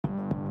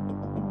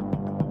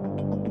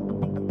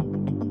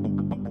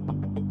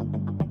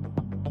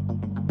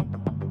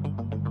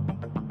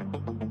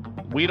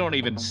We don't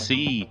even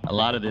see a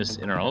lot of this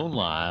in our own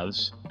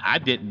lives. I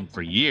didn't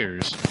for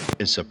years.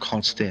 It's a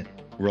constant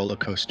roller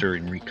coaster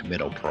and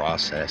recommittal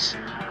process.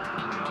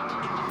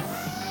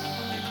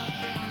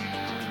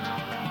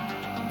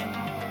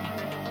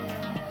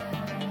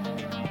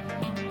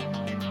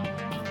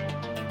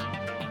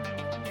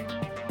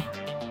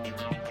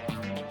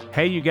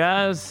 Hey, you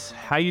guys,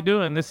 how you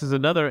doing? This is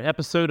another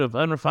episode of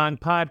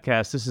Unrefined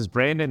Podcast. This is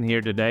Brandon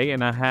here today,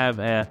 and I have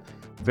a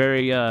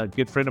very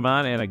good friend of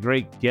mine and a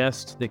great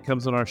guest that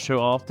comes on our show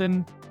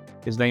often.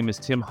 His name is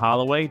Tim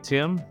Holloway.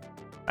 Tim,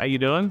 how you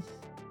doing?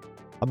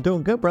 I'm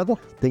doing good, brother.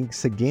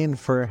 Thanks again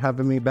for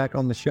having me back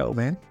on the show,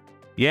 man.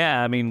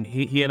 Yeah, I mean,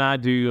 he and I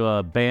do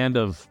a band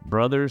of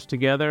brothers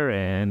together,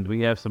 and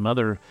we have some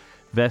other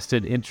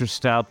vested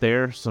interests out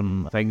there,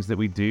 some things that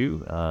we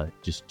do.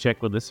 Just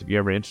check with us if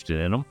you're ever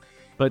interested in them.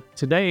 But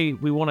today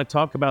we want to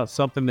talk about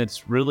something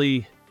that's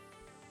really,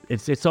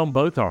 it's on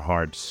both our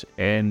hearts.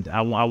 And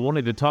I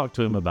wanted to talk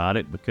to him about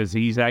it because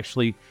he's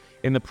actually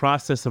in the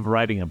process of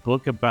writing a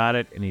book about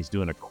it, and he's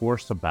doing a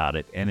course about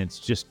it. And it's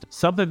just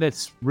something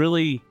that's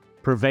really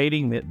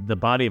pervading the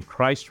body of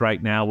Christ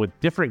right now with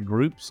different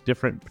groups,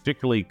 different,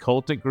 particularly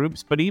cultic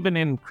groups, but even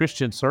in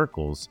Christian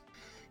circles.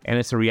 And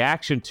it's a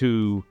reaction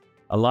to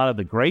a lot of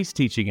the grace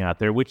teaching out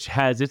there, which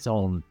has its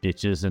own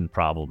ditches and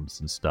problems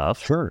and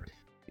stuff. Sure.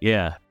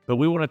 Yeah, but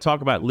we want to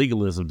talk about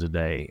legalism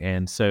today.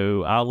 And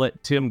so I'll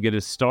let Tim get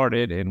us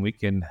started and we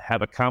can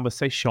have a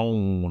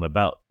conversation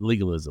about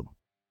legalism.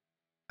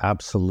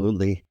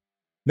 Absolutely.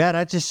 Man,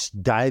 I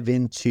just dive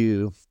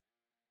into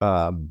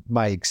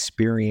my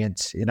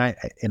experience, and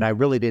I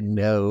really didn't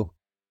know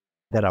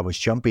that I was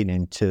jumping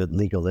into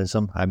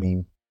legalism. I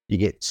mean, you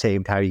get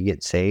saved how you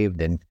get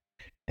saved, and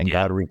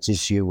God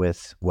reaches you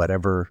with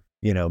whatever,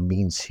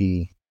 means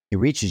he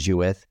reaches you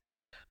with.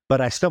 But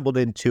I stumbled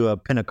into a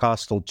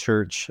Pentecostal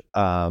church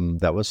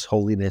that was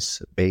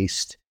holiness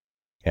based.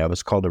 It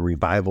was called a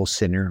Revival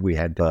Center. We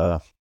had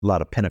a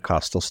lot of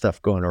Pentecostal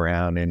stuff going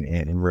around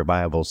and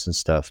revivals and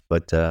stuff.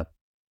 But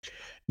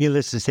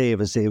needless to say, it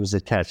was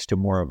attached to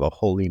more of a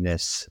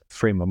holiness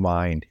frame of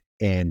mind.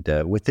 And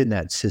within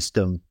that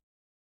system,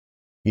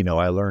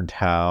 I learned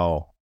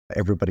how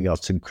everybody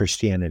else in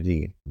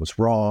Christianity was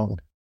wrong,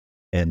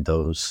 and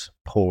those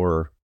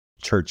poor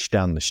church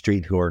down the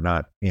street who are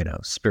not,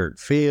 spirit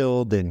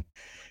filled. And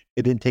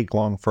it didn't take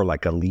long for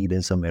like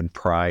elitism and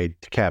pride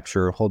to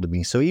capture a hold of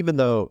me. So even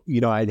though,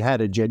 I'd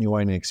had a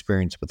genuine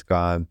experience with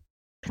God,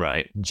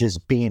 right,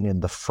 just being in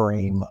the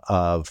frame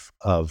of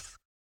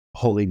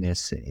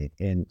holiness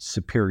and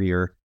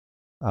superior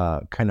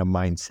kind of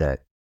mindset,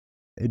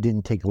 it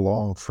didn't take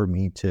long for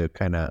me to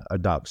kind of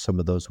adopt some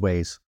of those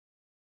ways.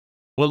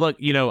 Well, look,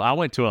 I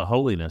went to a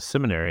holiness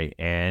seminary,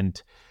 and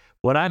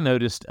what I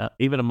noticed,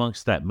 even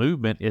amongst that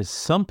movement, is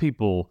some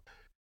people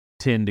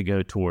tend to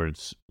go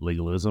towards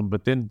legalism,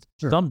 but then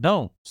some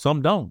don't.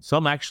 Some don't.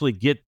 Some actually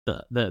get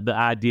the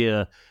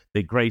idea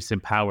that grace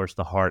empowers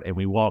the heart, and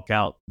we walk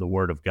out the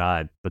Word of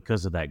God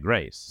because of that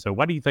grace. So,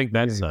 why do you think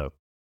that's so?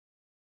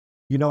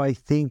 I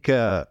think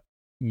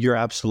you're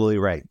absolutely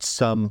right.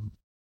 Some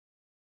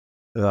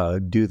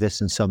do this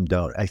and some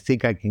don't. I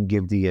think I can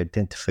give the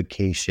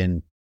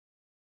identification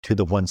to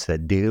the ones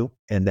that do,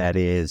 and that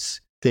is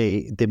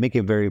they make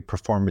it very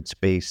performance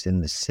based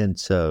in the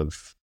sense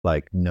of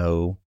like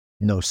no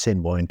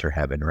sin will enter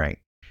heaven, right?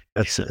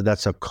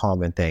 That's a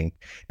common thing,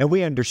 and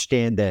we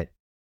understand that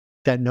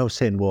no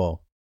sin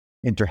will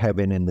enter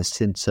heaven in the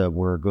sense of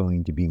we're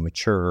going to be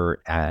mature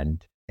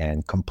and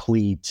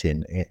complete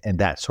and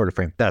that sort of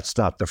frame. That's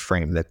not the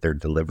frame that they're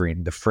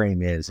delivering. The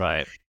frame is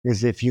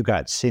if you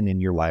got sin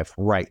in your life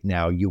right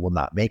now, you will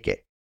not make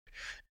it.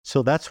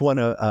 So that's one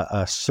of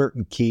a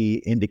certain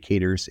key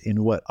indicators. And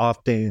what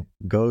often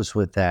goes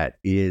with that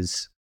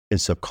is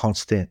a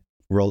constant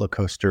roller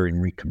coaster and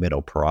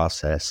recommittal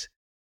process.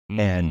 Mm-hmm.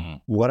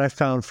 And what I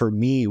found for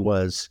me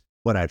was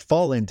when I'd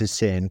fall into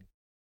sin,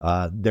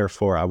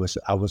 therefore I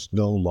was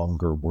no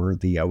longer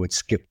worthy. I would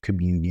skip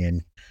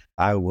communion.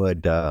 I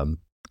would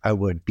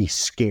be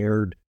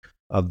scared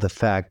of the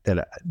fact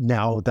that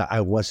now that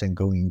I wasn't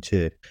going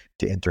to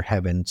enter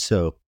heaven.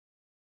 So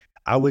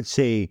I would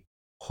say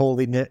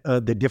holiness,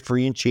 the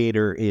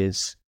differentiator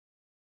is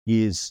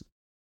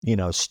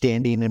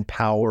standing in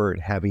power and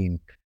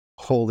having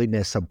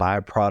holiness a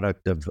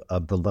byproduct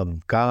of the love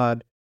of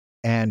God,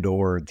 and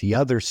or the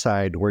other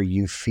side where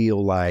you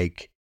feel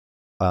like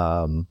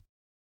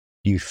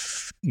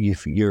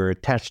you're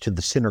attached to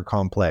the sinner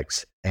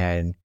complex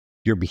and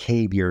your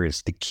behavior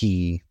is the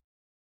key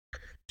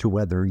to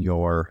whether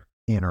you're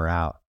in or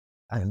out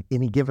at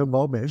any given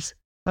moment.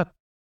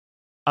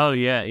 Oh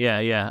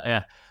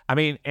yeah. I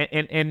mean,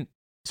 and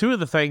two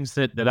of the things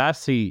that I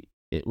see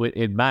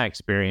in my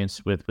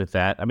experience with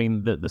that, I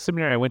mean, the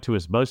seminary I went to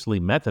was mostly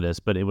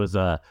Methodist, but it was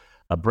a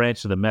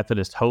branch of the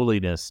Methodist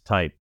holiness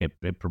type.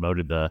 It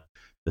promoted the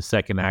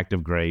second act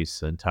of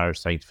grace, entire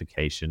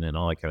sanctification, and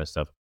all that kind of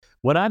stuff.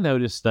 What I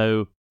noticed,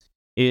 though,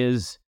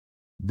 is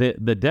the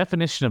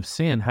definition of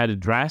sin had to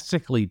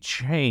drastically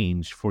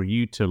change for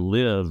you to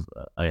live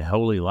a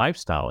holy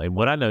lifestyle. And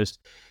what I noticed,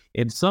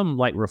 in some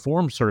like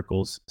reform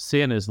circles,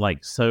 sin is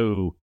like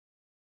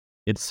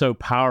it's so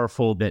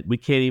powerful that we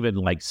can't even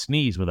like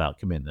sneeze without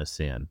committing a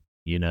sin,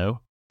 you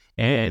know?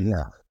 And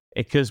Yeah.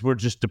 because we're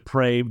just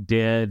depraved,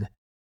 dead,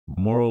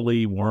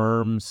 morally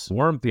worms.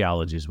 Worm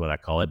theology is what I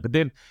call it. But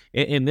then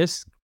in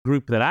this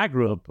group that I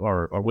grew up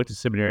or went to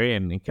seminary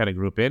and kind of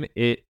grew up in,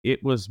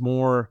 it was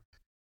more,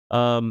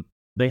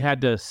 they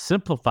had to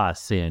simplify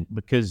sin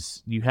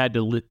because you had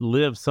to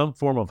live some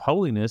form of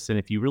holiness. And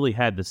if you really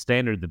had the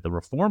standard that the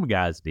reform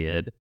guys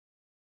did,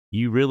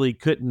 you really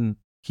couldn't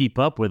keep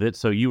up with it.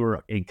 So you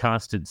were in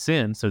constant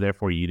sin. So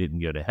therefore you didn't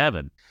go to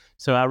heaven.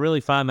 So I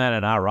really find that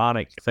an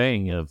ironic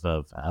thing of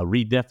a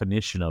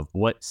redefinition of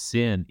what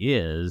sin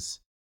is.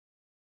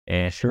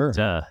 And Sure.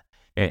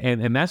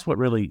 and that's what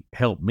really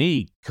helped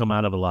me come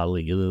out of a lot of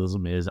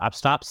legalism is I've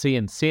stopped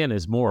seeing sin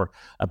as more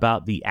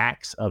about the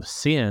acts of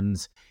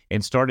sins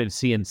and started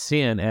seeing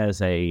sin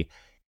as a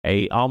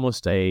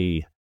almost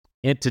a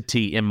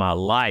entity in my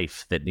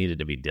life that needed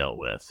to be dealt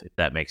with, if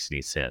that makes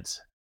any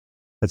sense.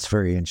 That's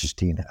very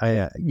interesting.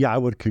 I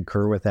would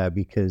concur with that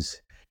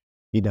because,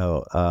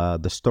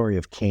 the story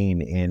of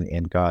Cain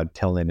and God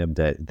telling him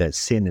that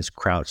sin is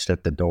crouched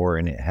at the door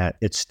and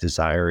its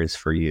desire is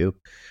for you.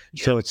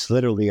 Yeah. So it's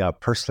literally a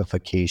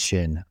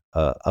personification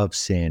of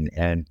sin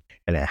and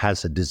it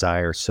has a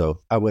desire. So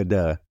I would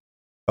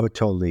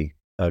totally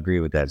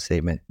agree with that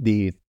statement.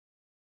 The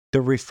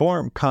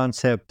reform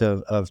concept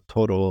of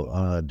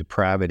total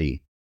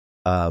depravity,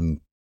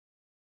 in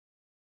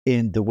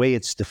the way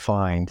it's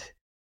defined,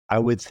 I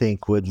would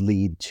think would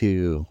lead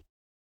to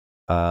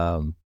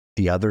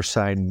the other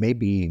side,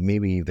 maybe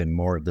even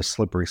more the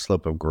slippery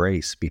slope of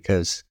grace,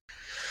 because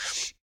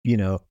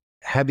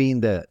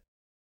having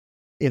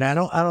and I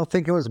don't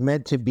think it was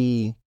meant to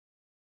be.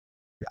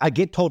 I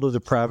get total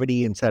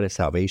depravity inside of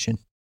salvation,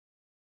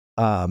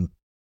 and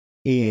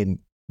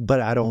but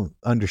I don't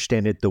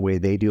understand it the way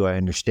they do. I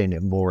understand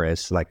it more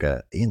as like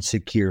a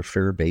insecure,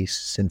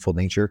 fear-based, sinful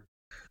nature.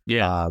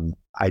 Yeah.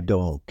 I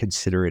don't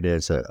consider it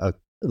as a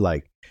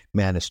like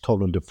man is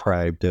totally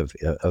deprived of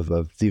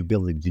the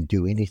ability to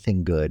do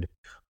anything good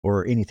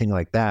or anything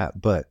like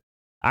that. But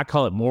I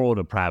call it moral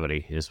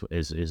depravity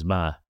is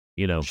my,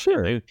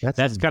 sure,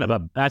 that's kind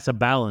of that's a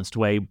balanced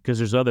way because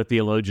there's other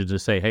theologians that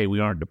say, hey, we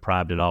aren't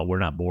deprived at all. We're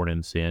not born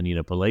in sin,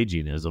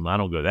 Pelagianism. I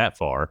don't go that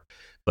far,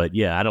 but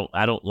yeah,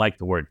 I don't like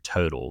the word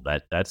total.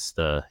 That's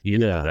the,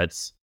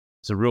 it's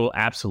a real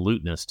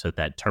absoluteness to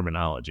that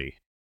terminology.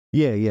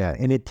 Yeah.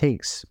 And it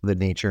takes the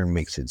nature and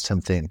makes it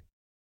something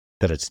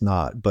that it's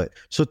not. But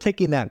so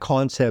taking that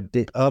concept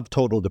of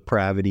total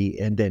depravity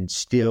and then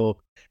still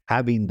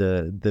having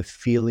the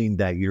feeling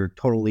that you're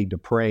totally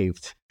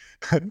depraved,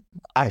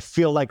 I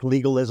feel like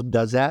legalism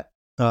does that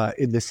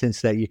in the sense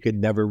that you could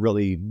never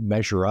really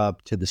measure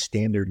up to the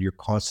standard. You're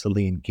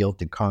constantly in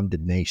guilt and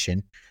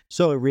condemnation.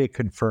 So it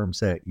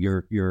reconfirms that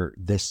you're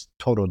this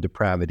total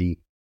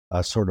depravity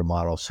sort of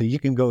model. So you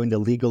can go into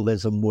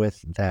legalism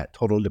with that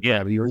total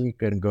depravity, or you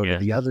can go to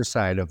the other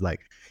side of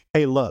like,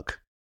 hey, look,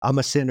 I'm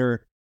a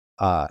sinner.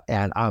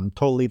 And I'm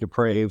totally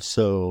depraved,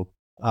 so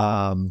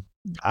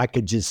I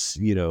could just,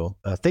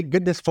 thank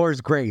goodness for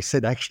His grace,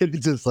 and I could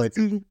just like,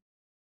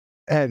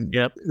 and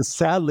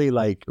sadly,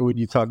 like when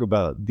you talk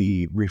about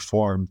the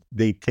reform,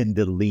 they tend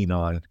to lean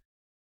on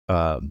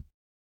that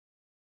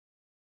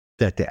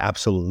they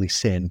absolutely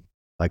sin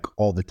like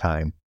all the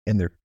time,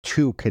 and they're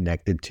too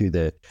connected to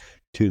the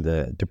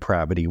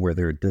depravity where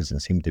there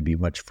doesn't seem to be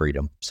much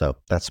freedom. So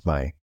that's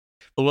my.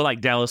 Well, like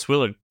Dallas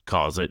Willard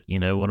calls it,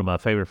 one of my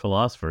favorite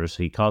philosophers,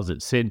 he calls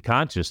it sin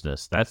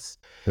consciousness.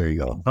 There you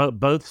go.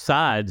 Both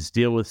sides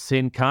deal with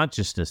sin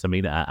consciousness. I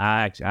mean,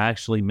 I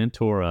actually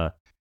mentor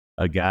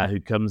a guy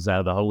who comes out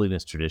of the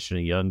holiness tradition,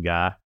 a young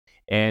guy,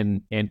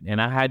 and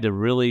I had to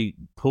really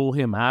pull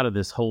him out of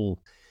this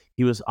whole.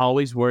 He was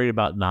always worried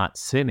about not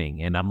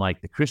sinning, and I'm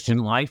like, the Christian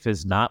life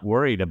is not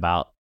worried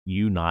about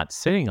you not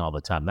sinning all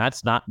the time.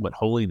 That's not what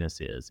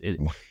holiness is.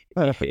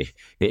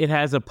 It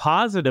has a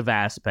positive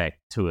aspect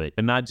to it,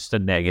 and not just a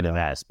negative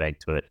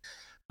aspect to it.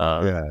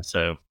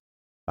 So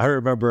I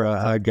remember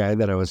a guy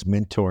that I was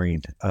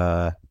mentoring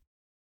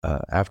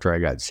after I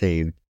got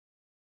saved,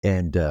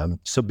 and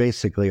so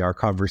basically our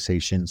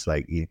conversations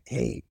like,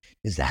 hey,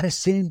 is that a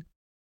sin?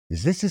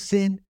 Is this a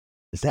sin?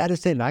 Is that a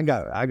sin? And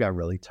I got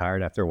really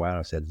tired after a while.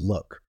 I said,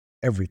 look,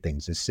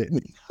 everything's a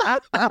sin.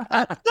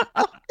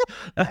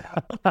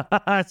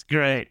 That's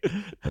great.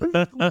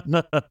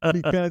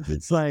 Because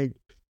it's like,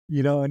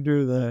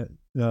 under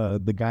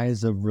the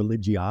guise of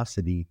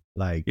religiosity,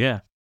 like,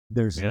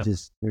 there's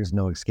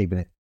no escaping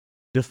it.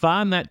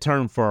 Define that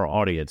term for our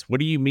audience.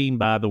 What do you mean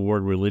by the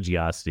word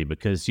religiosity?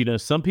 Because,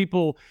 some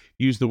people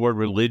use the word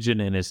religion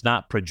and it's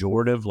not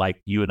pejorative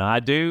like you and I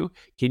do.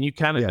 Can you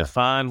kind of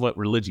define what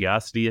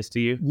religiosity is to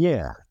you?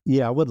 Yeah.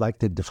 I would like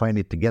to define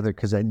it together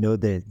because I know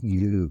that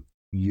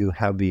you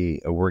have a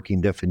working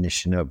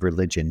definition of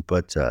religion,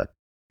 but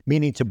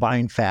meaning to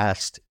bind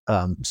fast.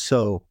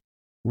 So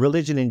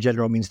religion in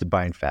general means to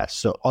bind fast.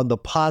 So on the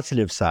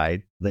positive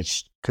side,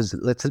 let's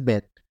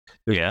admit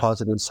there's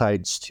positive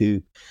sides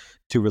to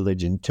to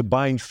religion. To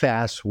bind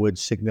fast would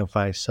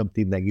signify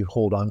something that you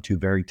hold on to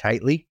very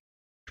tightly.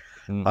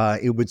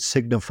 It would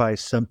signify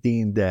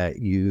something that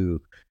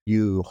you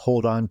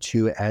hold on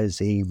to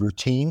as a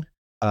routine,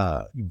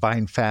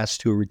 bind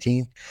fast to a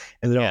routine.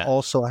 And then Yeah.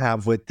 also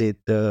have with it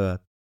the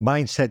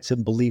mindsets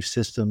and belief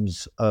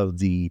systems of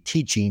the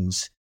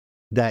teachings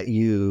that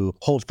you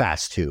hold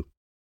fast to.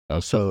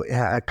 So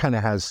yeah, it kind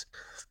of has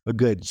a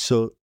good.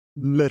 So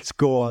let's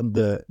go on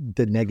the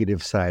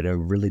negative side of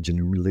religion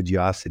and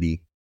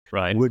religiosity.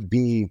 Right. Would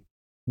be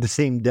the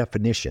same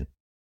definition.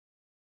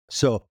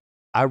 So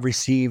I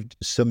received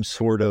some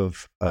sort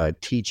of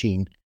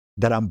teaching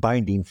that I'm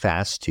binding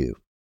fast to.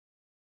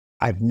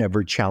 I've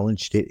never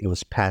challenged it. It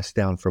was passed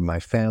down from my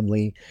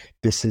family.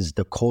 This is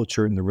the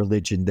culture and the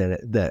religion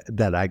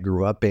that I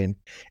grew up in.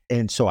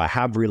 And so I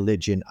have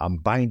religion. I'm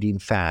binding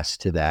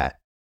fast to that.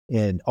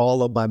 And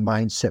all of my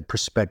mindset,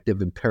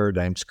 perspective, and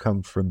paradigms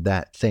come from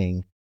that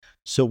thing.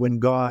 So when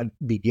God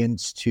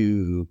begins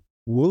to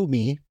woo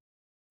me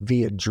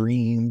via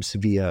dreams,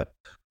 via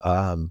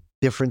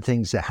different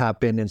things that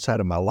happen inside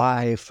of my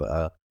life,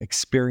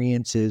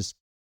 experiences,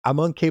 I'm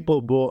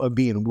incapable of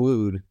being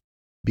wooed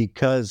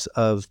because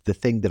of the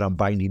thing that I'm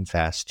binding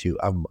fast to.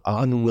 I'm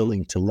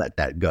unwilling to let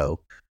that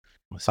go.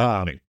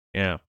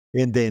 Yeah.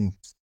 And then,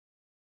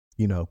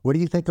 what do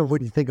you think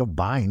of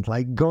bind?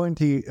 Like, go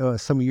into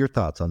some of your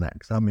thoughts on that,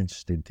 because I'm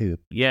interested too.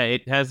 Yeah,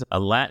 it has a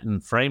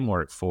Latin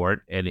framework for it,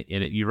 and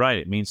you're right.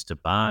 It means to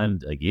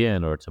bind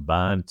again or to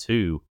bind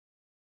to.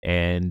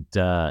 And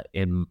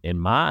in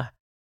my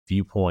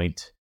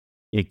viewpoint,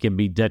 it can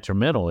be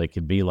detrimental. It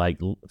can be like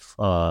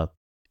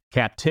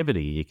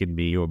captivity. It can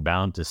be you're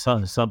bound to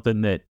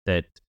something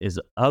that is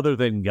other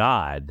than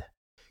God.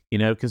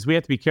 Because we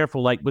have to be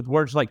careful, like with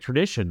words like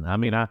tradition. I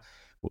mean,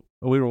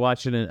 we were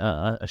watching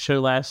a show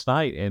last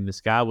night, and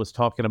this guy was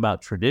talking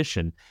about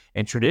tradition,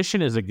 and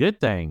tradition is a good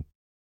thing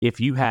if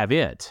you have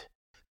it,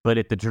 but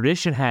if the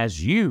tradition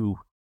has you,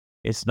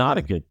 it's not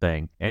a good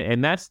thing.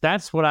 And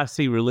that's what I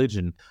see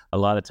religion a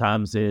lot of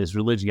times is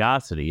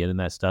religiosity, and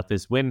that stuff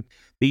is when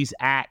these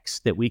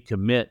acts that we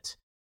commit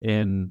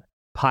in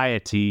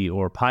piety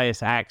or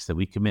pious acts that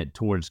we commit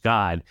towards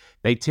God,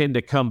 they tend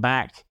to come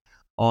back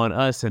on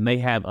us, and they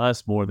have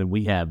us more than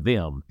we have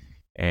them.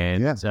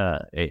 And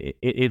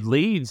it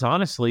leads,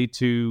 honestly,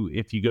 to,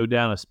 if you go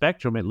down a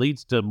spectrum, it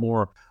leads to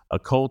more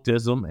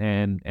occultism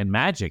and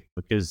magic,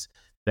 because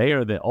they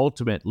are the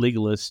ultimate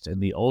legalist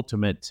and the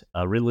ultimate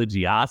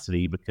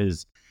religiosity,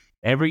 because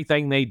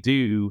everything they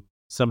do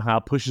somehow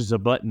pushes a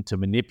button to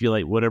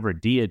manipulate whatever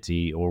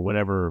deity or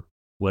whatever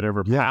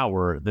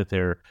power that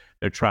they're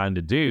trying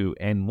to do.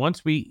 And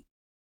once we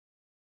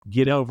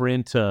get over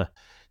into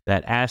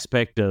that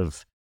aspect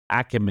of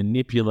I can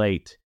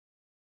manipulate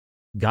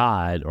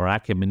God or I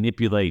can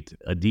manipulate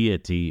a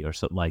deity or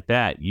something like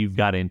that, you've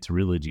got into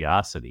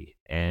religiosity.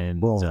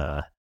 And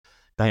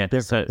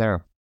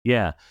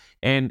yeah.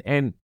 And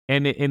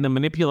in the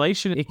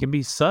manipulation, it can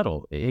be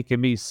subtle. It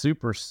can be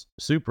super,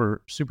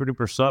 super, super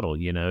duper subtle.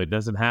 It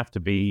doesn't have to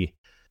be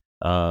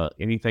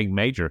anything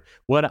major.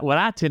 What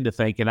I tend to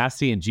think, and I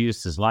see in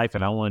Jesus's life,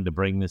 and I wanted to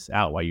bring this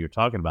out while you were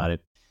talking about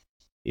it,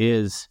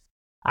 is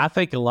I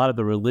think a lot of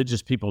the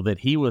religious people that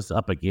he was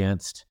up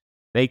against,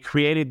 they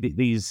created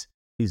these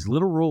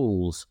little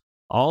rules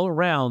all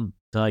around,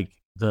 like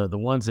the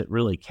ones that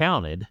really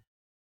counted,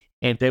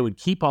 and they would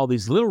keep all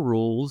these little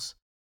rules.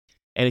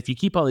 And if you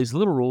keep all these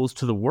little rules,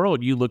 to the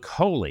world, you look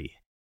holy.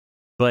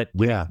 But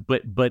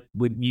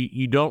when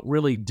you don't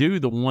really do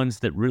the ones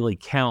that really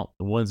count,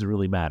 the ones that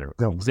really matter.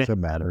 Doesn't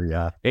matter,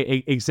 yeah.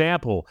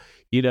 Example,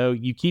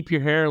 you keep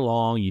your hair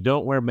long, you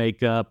don't wear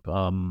makeup.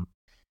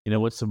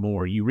 What's some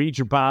more? You read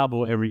your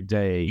Bible every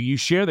day. You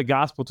share the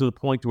gospel to the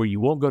point where you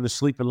won't go to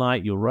sleep at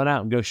night. You'll run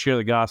out and go share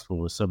the gospel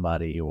with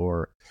somebody,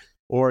 or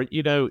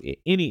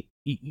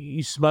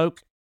you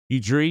smoke. You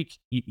drink,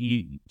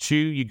 you chew,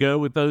 you go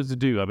with those that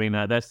do. I mean,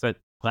 that's that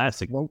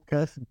classic. Smoke,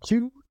 cuss, and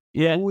chew.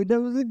 Yeah. With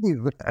those that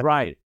do.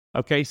 Right.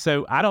 Okay,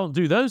 so I don't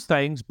do those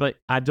things, but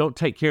I don't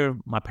take care of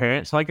my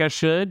parents like I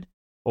should,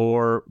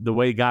 or the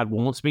way God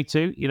wants me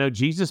to.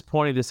 Jesus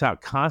pointed this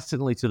out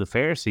constantly to the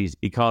Pharisees.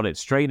 He called it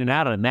straightening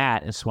out a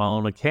gnat and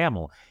swallowing a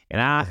camel.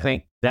 And I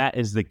think that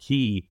is the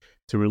key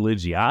to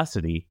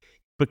religiosity,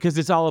 because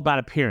it's all about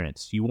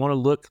appearance. You want to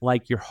look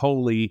like you're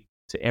holy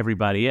to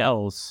everybody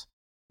else,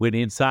 when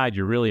inside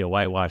you're really a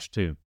whitewash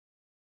too.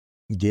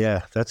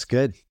 Yeah, that's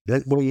good.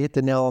 Well, you hit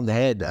the nail on the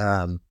head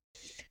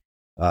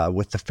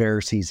with the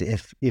Pharisees.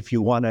 If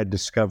you want to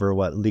discover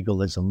what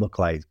legalism looked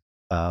like,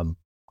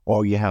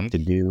 all you have to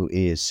do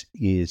is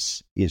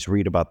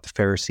read about the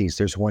Pharisees.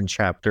 There's one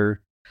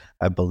chapter,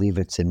 I believe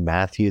it's in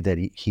Matthew, that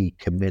he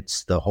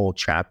commits the whole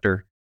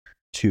chapter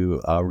to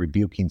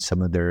rebuking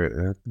some of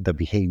the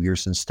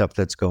behaviors and stuff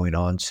that's going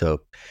on. So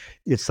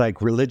it's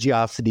like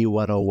religiosity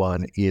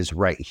 101 is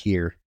right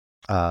here.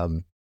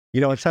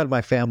 Inside of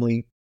my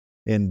family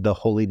and the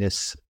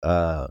holiness,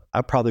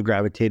 I probably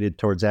gravitated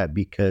towards that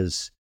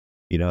because,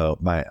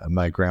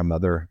 my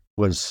grandmother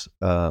was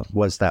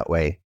that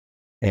way.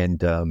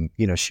 And,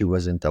 she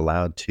wasn't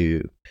allowed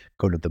to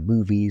go to the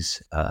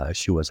movies.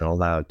 She wasn't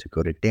allowed to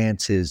go to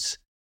dances,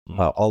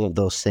 all of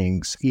those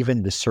things,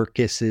 even the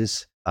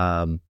circuses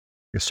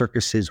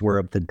were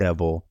of the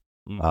devil.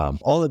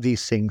 All of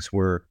these things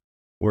were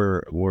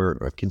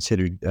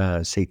considered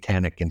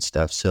satanic and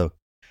stuff. So,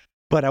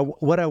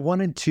 but what I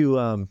wanted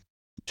to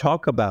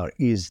talk about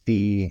is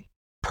the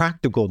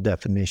practical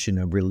definition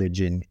of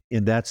religion,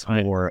 and that's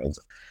more of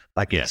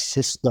like a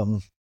system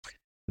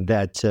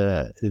that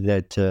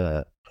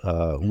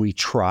we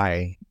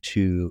try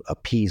to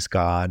appease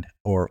God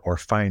or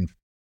find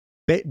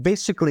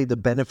basically the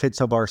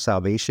benefits of our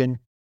salvation.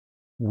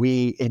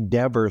 We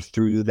endeavor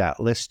through that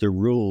list of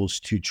rules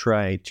to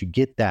try to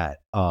get that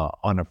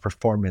on a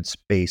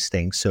performance-based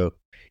thing. So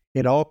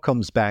it all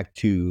comes back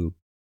to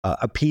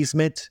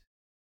appeasement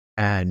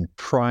and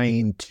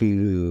trying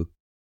to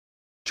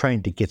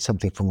get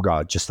something from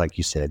God, just like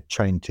you said,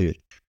 trying to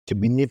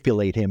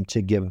manipulate him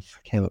to give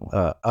him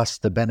us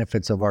the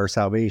benefits of our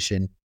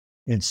salvation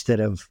instead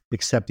of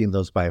accepting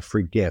those by a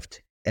free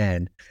gift.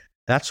 And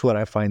that's what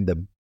I find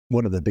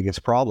one of the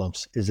biggest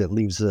problems is it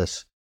leaves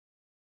us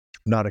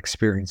not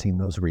experiencing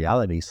those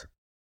realities.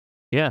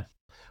 Yeah.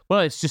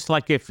 Well, it's just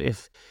like if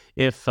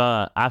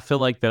I feel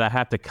like that I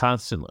have to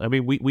constantly, I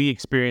mean, we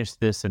experience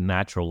this in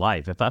natural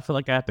life. If I feel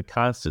like I have to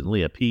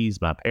constantly appease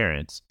my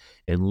parents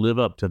and live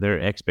up to their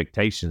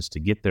expectations to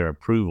get their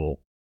approval,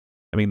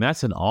 I mean,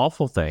 that's an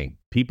awful thing.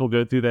 People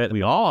go through that.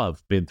 We all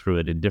have been through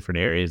it in different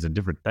areas and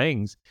different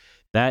things.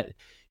 That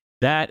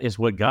is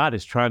what God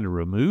is trying to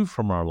remove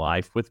from our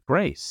life with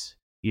grace.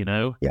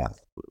 Yeah.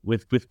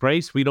 With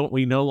grace, we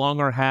no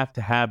longer have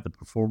to have the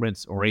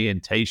performance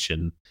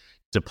orientation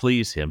to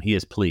please him. He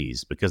is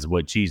pleased because of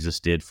what Jesus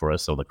did for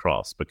us on the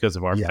cross, because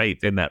of our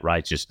faith in that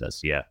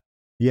righteousness. Yeah.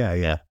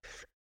 Yeah.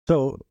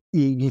 So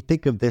you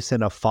think of this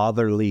in a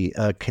fatherly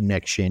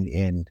connection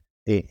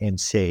and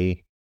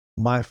say,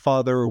 my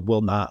father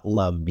will not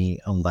love me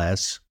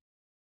unless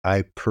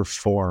I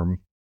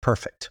perform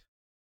perfect.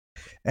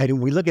 And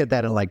we look at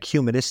that in like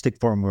humanistic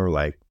form. We're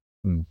like,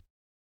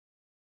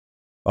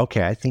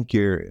 okay, I think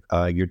your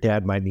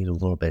dad might need a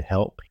little bit of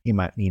help. He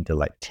might need to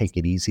like take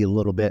it easy a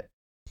little bit.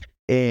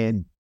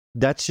 And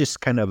that's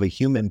just kind of a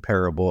human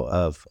parable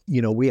of,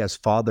 we as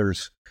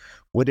fathers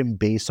wouldn't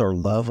base our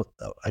love,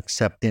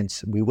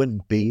 acceptance. We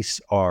wouldn't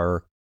base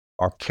our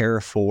care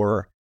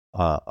for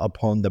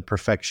upon the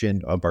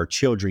perfection of our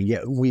children.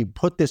 Yet we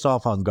put this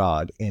off on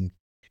God. And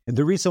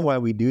the reason why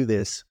we do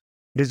this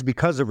is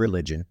because of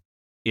religion.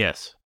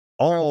 Yes.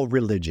 All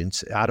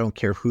religions, I don't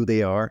care who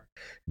they are,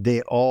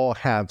 they all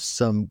have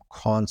some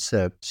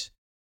concept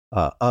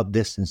of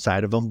this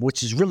inside of them,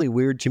 which is really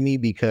weird to me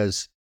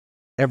because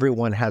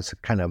everyone has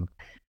kind of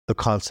the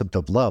concept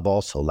of love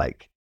also,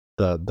 like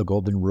the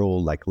golden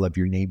rule, like love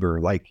your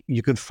neighbor. Like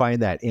you can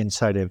find that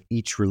inside of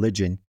each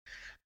religion.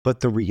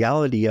 But the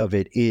reality of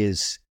it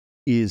is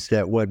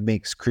that what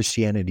makes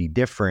Christianity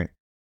different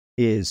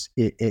is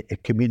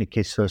it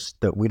communicates to us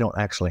that we don't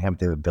actually have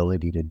the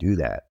ability to do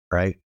that,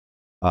 right?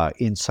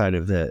 Inside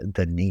of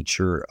the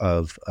nature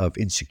of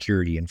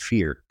insecurity and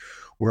fear,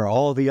 where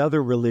all the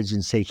other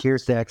religions say,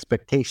 here's the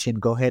expectation,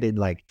 go ahead and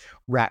like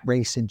rat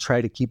race and try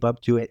to keep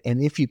up to it.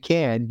 And if you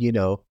can,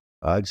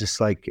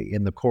 just like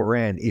in the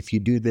Quran, if you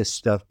do this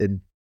stuff,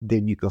 then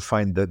you can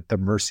find the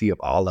mercy of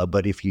Allah.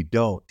 But if you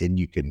don't, then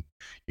you can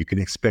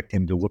expect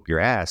him to whoop your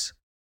ass.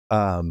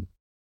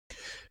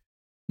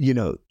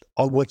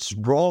 What's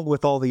wrong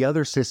with all the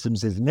other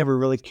systems is never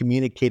really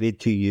communicated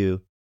to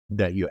you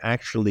that you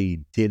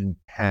actually didn't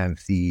have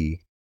the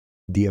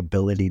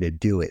ability to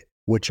do it,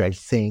 which I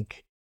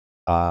think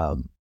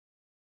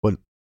what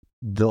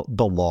the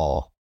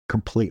law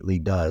completely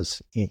does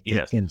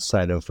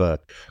inside of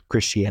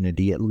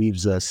Christianity. It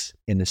leaves us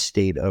in a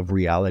state of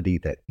reality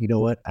that, you know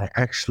what, I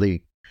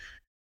actually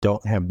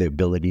don't have the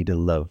ability to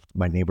love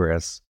my neighbor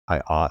as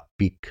I ought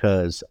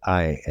because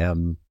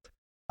I'm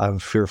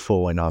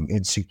fearful and I'm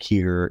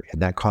insecure,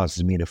 and that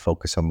causes me to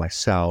focus on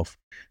myself.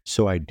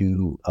 So I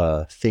do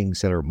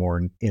things that are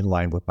more in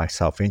line with my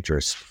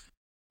self-interest.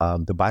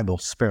 The Bible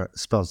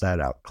spells that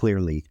out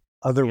clearly.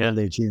 Other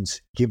religions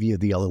give you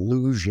the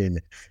illusion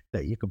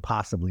that you can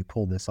possibly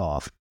pull this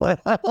off.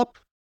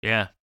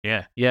 Yeah.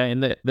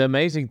 And the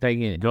amazing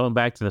thing, going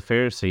back to the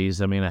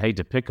Pharisees, I mean, I hate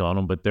to pick on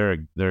them, but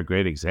they're a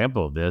great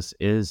example of this.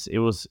 It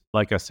was,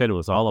 like I said, it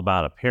was all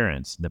about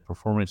appearance. The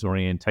performance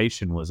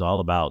orientation was all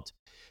about,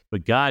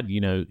 but God,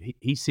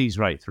 he sees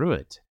right through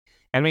it.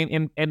 I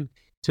mean, and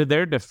to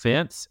their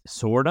defense,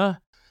 sorta,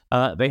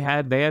 they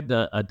had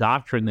a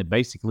doctrine that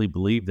basically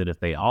believed that if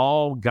they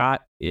all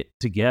got it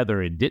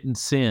together and didn't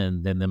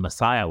sin, then the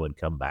Messiah would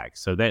come back.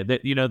 So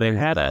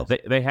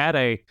they had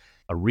a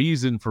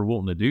reason for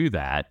wanting to do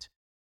that.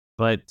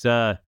 But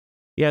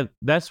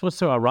that's what's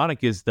so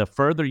ironic is the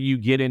further you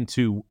get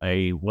into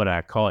what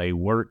I call a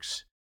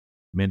works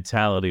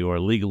mentality, or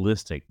a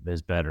legalistic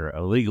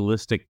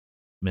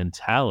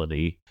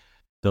mentality,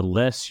 the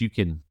less you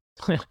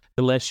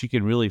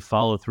can really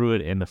follow through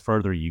it, and the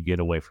further you get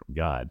away from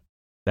God.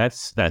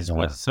 That's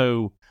what's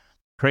so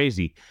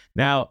crazy.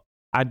 Now,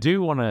 I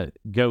do want to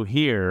go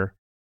here,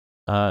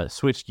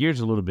 switch gears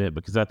a little bit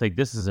because I think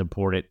this is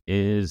important.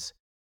 Is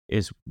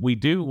we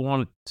do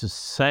want to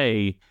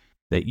say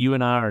that you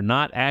and I are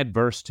not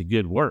adverse to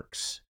good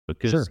works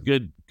because Sure.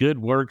 good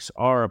works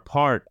are a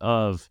part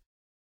of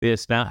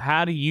this. Now,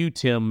 how do you,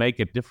 Tim, make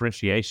a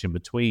differentiation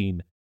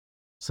between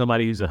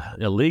somebody who's a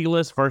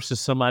legalist versus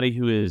somebody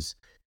who is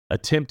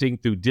attempting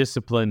through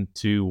discipline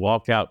to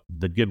walk out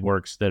the good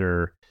works that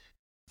are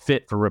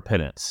fit for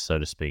repentance, so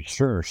to speak?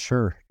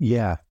 Sure.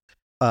 Yeah.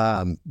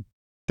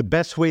 The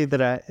best way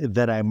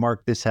that I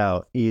mark this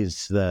out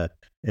is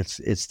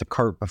it's the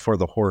cart before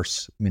the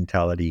horse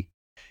mentality.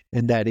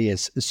 And that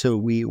is, so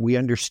we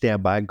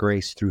understand by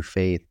grace through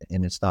faith,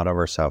 and it's not of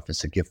ourselves,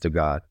 it's a gift of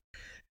God,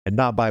 and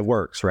not by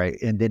works, right?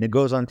 And then it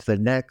goes on to the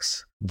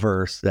next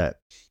verse that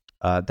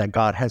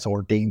God has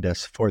ordained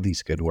us for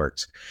these good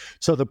works.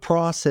 So the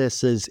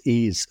process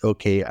is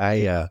okay.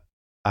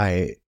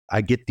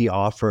 I get the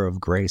offer of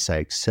grace. I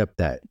accept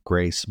that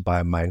grace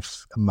by my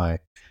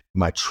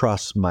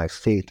trust, my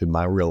faith, and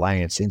my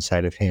reliance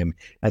inside of Him,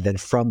 and then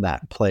from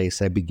that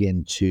place,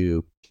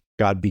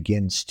 God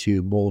begins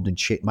to mold and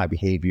shape my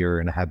behavior,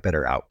 and I have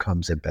better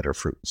outcomes and better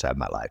fruit inside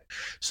my life.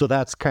 So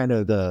that's kind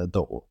of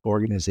the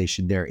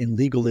organization there. In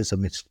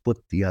legalism, it's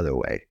flipped the other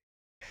way.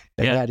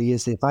 And Yeah. that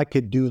is, if I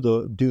could do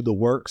the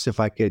works, if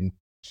I could,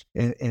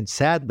 and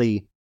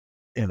sadly,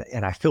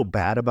 and I feel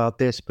bad about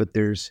this, but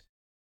there's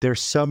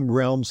some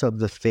realms of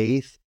the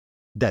faith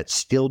that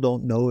still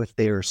don't know if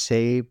they are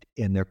saved,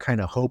 and they're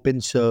kind of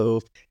hoping so.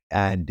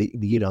 And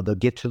they'll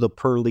get to the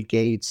pearly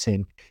gates,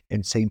 and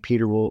St.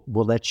 Peter will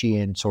let you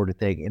in, sort of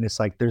thing. And it's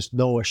like there's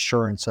no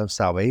assurance of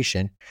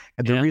salvation.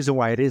 And the Yeah. reason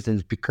why it is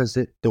because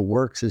the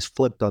works is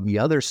flipped on the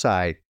other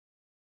side,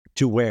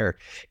 to where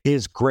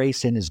His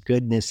grace and His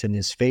goodness and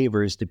His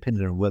favor is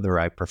dependent on whether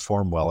I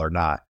perform well or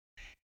not.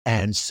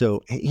 And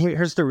so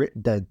here's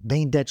the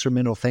main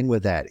detrimental thing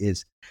with that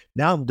is,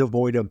 now I'm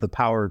devoid of the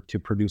power to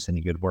produce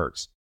any good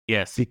works,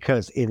 Yes.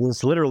 because it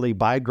is literally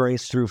by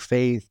grace through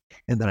faith.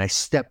 And then I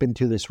step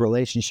into this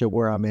relationship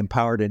where I'm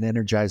empowered and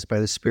energized by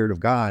the Spirit of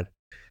God.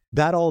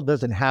 That all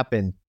doesn't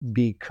happen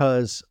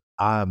because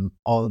I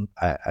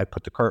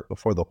put the cart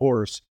before the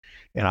horse,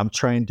 and I'm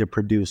trying to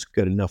produce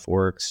good enough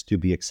works to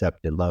be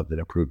accepted, loved, and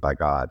approved by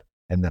God.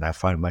 And then I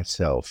find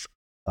myself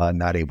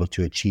not able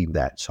to achieve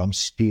that. So I'm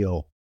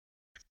still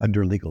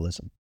under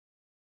legalism.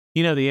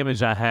 The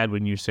image I had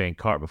when you were saying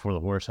cart before the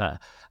horse,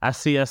 I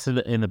see us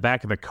in the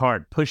back of the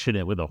cart pushing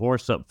it with a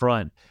horse up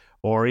front,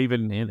 or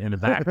even in the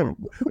back.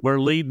 we're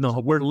leading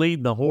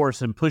the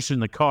horse and pushing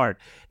the cart,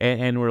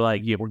 and we're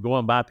like, yeah, we're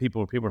going by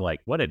people, and people are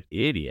like, what an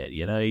idiot,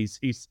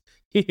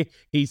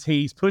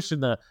 he's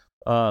pushing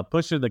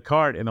the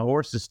cart, and the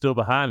horse is still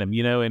behind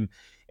him,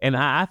 and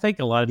I think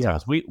a lot of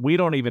times we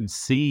don't even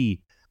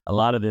see a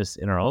lot of this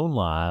in our own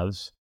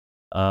lives.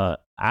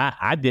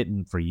 I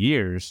didn't for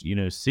years,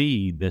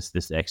 see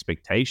this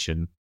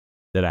expectation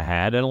that I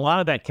had. And a lot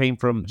of that came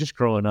from just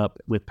growing up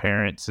with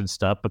parents and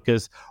stuff,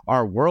 because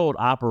our world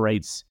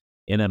operates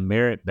in a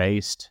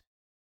merit-based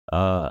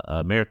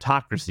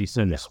meritocracy,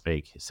 so to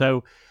speak.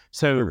 So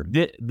Sure.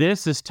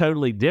 this is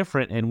totally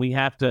different, and we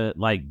have to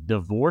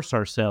divorce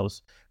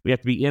ourselves. We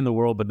have to be in the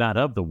world, but not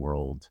of the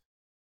world,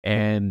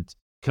 and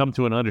come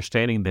to an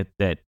understanding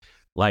that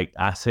like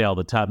I say all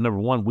the time, number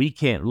one, we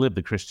can't live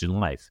the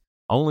Christian life.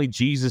 Only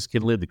Jesus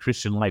can live the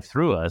Christian life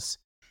through us.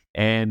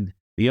 And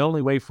the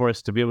only way for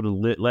us to be able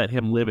to let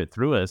Him live it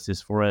through us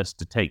is for us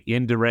to take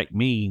indirect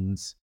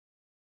means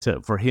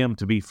for Him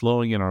to be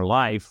flowing in our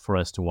life, for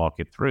us to walk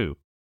it through.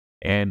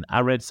 And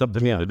I read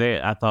something the other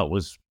day I thought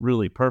was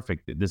really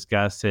perfect. This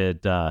guy said,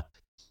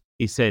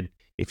 he said,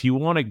 if you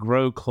want to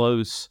grow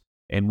close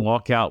and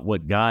walk out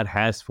what God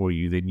has for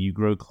you, then you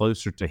grow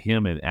closer to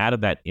Him. And out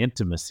of that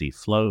intimacy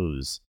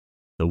flows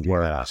the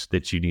works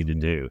that you need to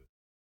do.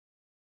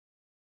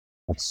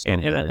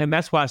 And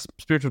that's why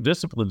spiritual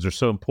disciplines are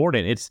so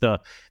important.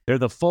 They're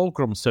the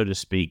fulcrum, so to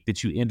speak,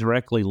 that you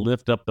indirectly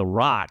lift up the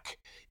rock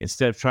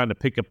instead of trying to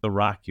pick up the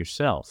rock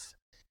yourself.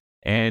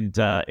 And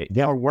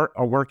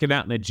or working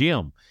out in a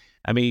gym.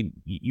 I mean,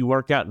 you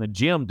work out in the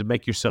gym to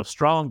make yourself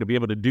strong, to be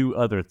able to do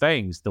other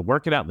things. The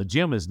working out in the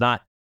gym is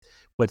not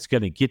what's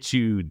going to get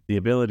you the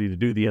ability to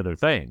do the other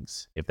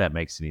things, if that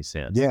makes any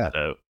sense. Yeah,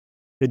 So,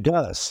 it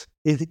does.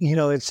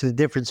 It's the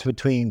difference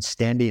between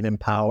standing in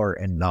power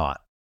and not.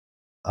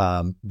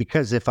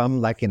 Because if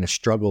I'm in a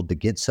struggle to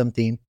get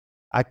something,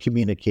 I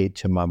communicate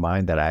to my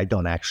mind that I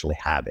don't actually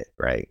have it,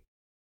 right?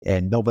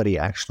 And nobody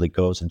actually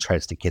goes and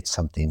tries to get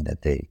something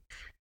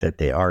that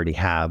they already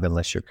have,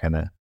 unless you're kind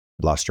of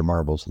lost your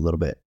marbles a little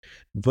bit.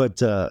 But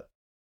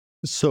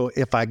so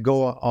if I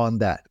go on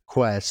that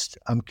quest,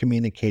 I'm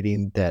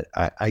communicating that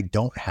I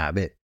don't have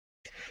it.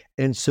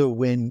 And so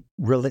when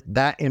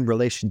that in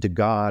relation to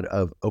God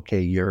of,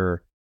 okay,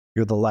 you're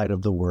the light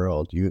of the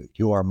world,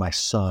 you are my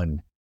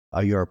son.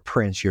 You're a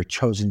prince, you're a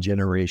chosen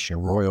generation,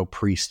 royal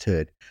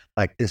priesthood.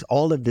 There's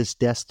all of this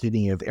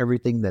destiny of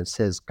everything that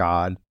says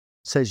God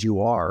says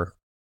you are.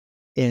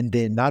 And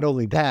then not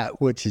only that,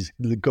 which is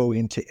to go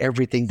into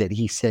everything that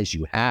He says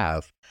you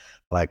have,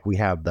 Like we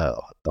have the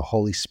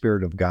Holy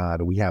Spirit of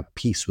God, we have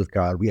peace with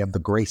God, we have the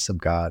grace of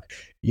God.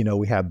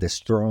 We have this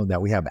throne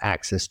that we have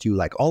access to,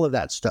 like all of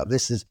that stuff.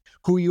 This is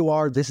who you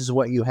are. This is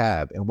what you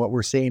have. And what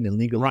we're saying in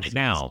legalism right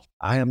now.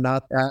 I am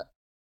not that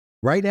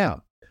right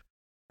now.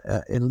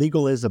 In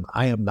legalism,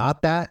 I am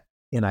not that.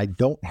 And I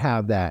don't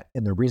have that.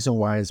 And the reason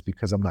why is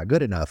because I'm not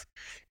good enough.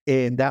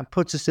 And that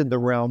puts us in the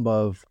realm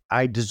of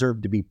I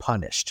deserve to be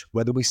punished,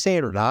 whether we say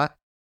it or not.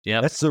 Yeah,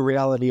 That's the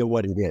reality of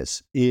what it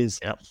is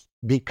Yep.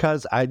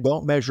 because I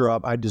don't measure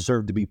up, I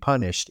deserve to be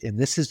punished. And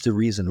this is the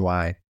reason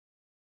why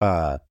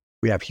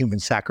we have human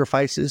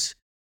sacrifices.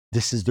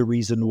 This is the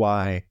reason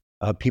why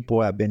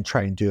people have been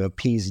trying to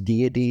appease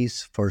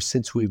deities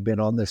since we've been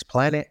on this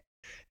planet,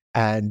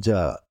 and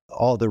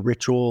all the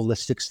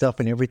ritualistic stuff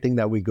and everything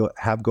that we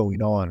have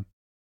going on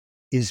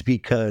is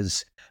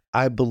because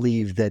I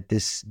believe that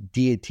this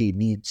deity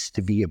needs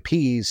to be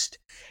appeased,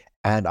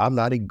 and I'm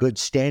not in good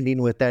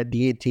standing with that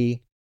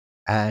deity.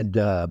 And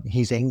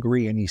he's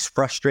angry and he's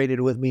frustrated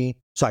with me.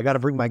 So I got to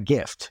bring my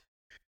gift.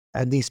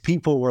 And these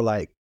people were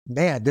like,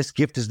 man, this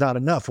gift is not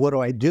enough. What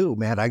do I do,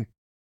 man? I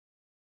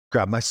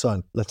grab my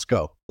son. Let's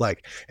go.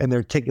 And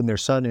they're taking their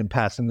son and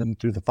passing them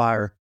through the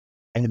fire.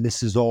 And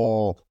this is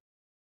all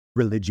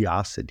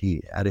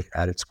religiosity at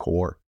its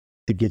core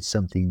to get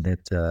something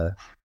that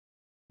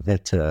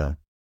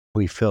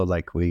we feel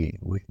like we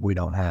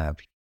don't have.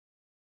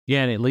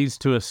 Yeah, and it leads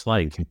to us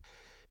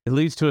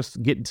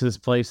getting to this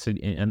place,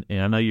 and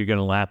I know you're going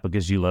to laugh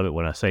because you love it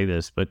when I say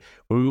this, but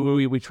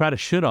we try to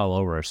should all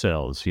over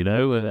ourselves,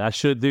 I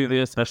should do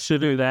this, I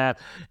should do that,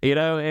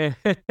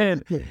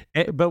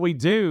 but we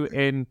do,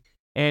 and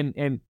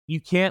you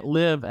can't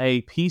live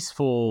a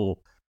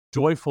peaceful,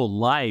 joyful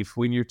life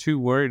when you're too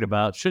worried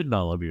about shoulding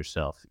all over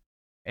yourself.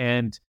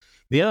 And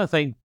the other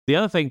thing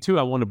too,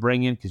 I want to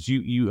bring in, because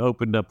you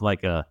opened up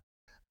like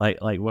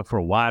what for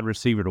a wide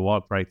receiver to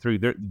walk right through.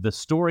 The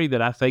story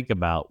that I think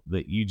about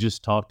that you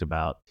just talked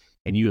about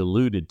and you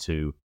alluded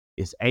to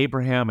is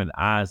Abraham and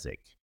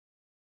Isaac.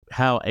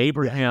 How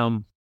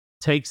Abraham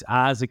takes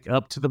Isaac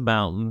up to the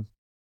mountain.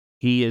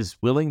 He is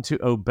willing to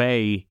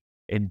obey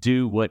and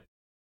do what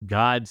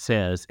God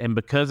says. And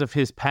because of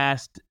his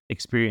past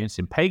experience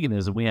in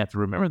paganism, we have to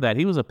remember that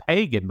he was a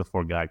pagan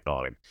before God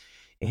called him.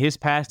 In his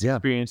past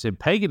experience in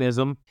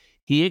paganism,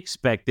 he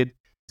expected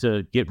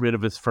to get rid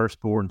of his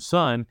firstborn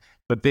son,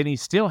 but then he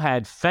still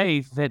had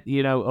faith that,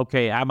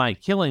 okay, I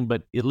might kill him,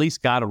 but at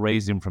least God will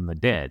raise him from the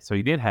dead. So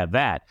he did have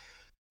that.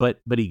 But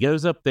he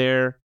goes up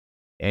there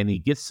and he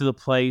gets to the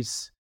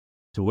place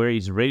to where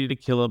he's ready to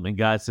kill him, and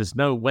God says,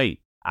 no,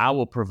 wait, I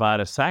will provide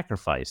a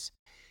sacrifice.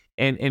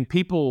 And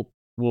people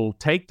will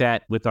take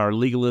that with our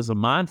legalism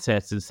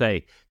mindsets and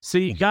say,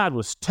 see, God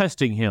was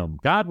testing him.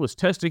 God was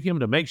testing him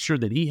to make sure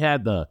that he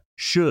had the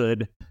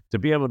should to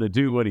be able to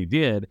do what he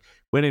did.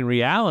 When in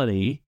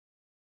reality,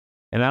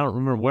 and I don't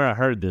remember where I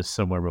heard this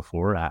somewhere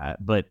before,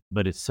 but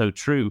it's so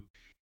true.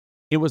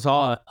 It was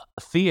all a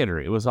theater.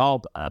 It was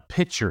all a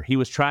picture. He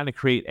was trying to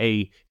create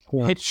a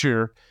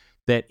picture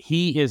that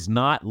he is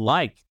not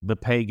like the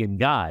pagan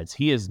gods.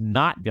 He is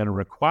not going to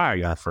require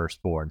your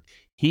firstborn.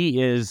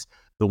 He is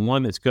the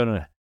one that's going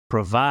to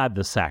provide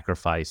the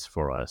sacrifice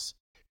for us.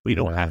 We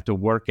don't have to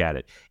work at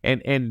it.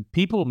 And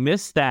people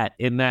miss that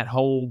in that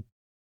whole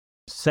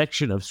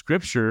section of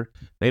scripture.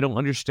 They don't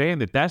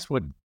understand that that's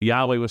what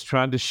Yahweh was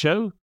trying to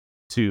show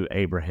to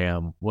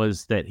Abraham,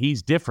 was that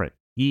he's different.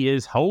 He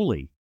is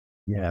holy.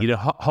 Yeah.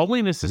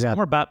 Holiness is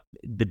more about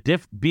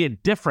being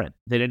different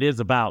than it is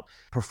about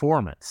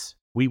performance.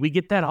 We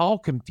get that all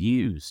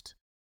confused.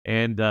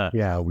 And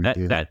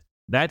that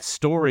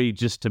story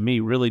just, to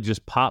me, really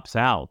just pops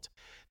out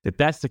that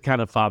that's the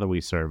kind of father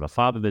we serve, a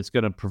father that's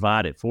going to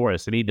provide it for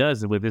us. And he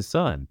does it with his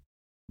son.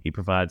 He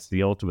provides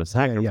the ultimate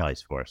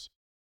sacrifice for us.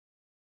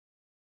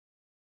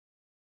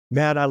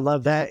 Man, I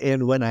love that.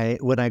 And when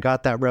I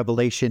got that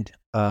revelation,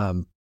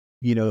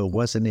 it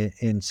wasn't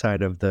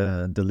inside of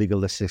the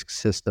legalistic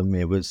system.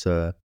 It was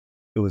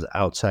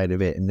outside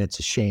of it, and it's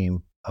a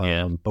shame.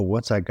 But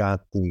once I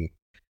got the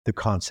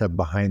concept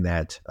behind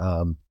that,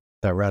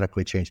 that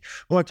radically changed.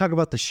 I want to talk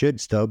about the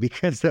shoulds though,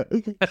 because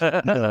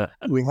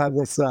we have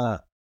this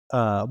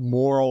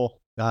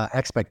moral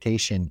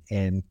expectation,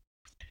 and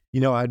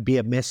I'd be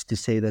amiss to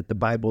say that the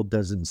Bible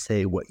doesn't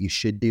say what you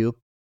should do.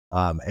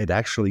 It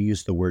actually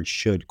used the word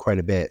should quite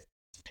a bit.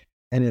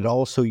 And it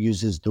also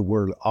uses the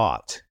word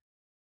ought.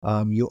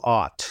 You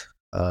ought.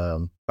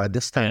 By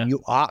this time,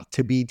 you ought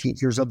to be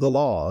teachers of the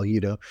law.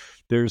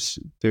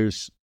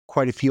 There's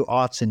quite a few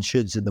oughts and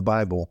shoulds in the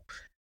Bible.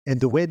 And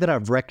the way that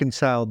I've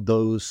reconciled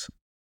those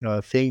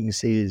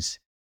things is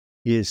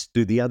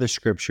through the other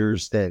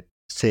scriptures that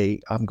say,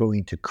 I'm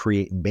going to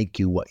create and make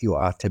you what you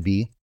ought to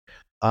be.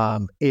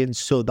 And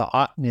so the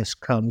oughtness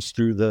comes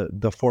through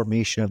the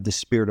formation of the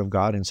Spirit of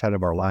God inside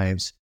of our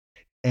lives.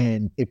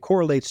 And it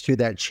correlates to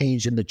that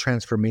change in the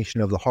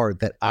transformation of the heart,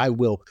 that I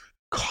will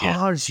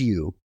cause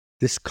you,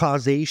 this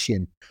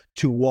causation,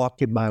 to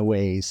walk in my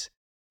ways.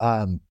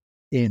 And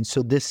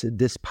so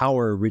this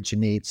power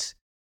originates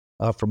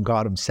from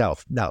God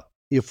himself. Now,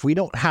 if we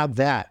don't have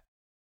that,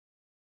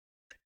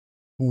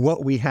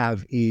 what we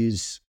have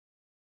is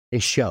a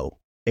show.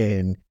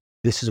 And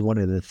this is one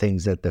of the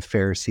things that the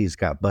Pharisees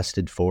got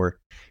busted for.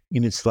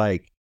 And it's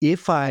like,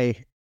 if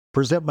I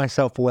present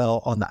myself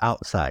well on the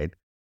outside,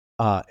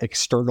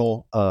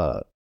 external,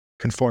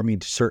 conforming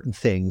to certain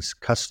things,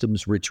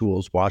 customs,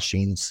 rituals,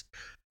 washings,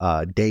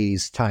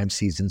 days, time,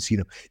 seasons,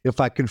 if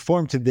I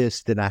conform to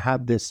this, then I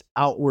have this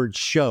outward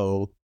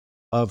show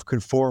of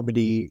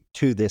conformity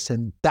to this.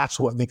 And that's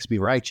what makes me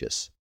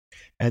righteous.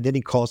 And then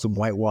he calls them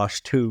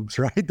whitewashed tombs,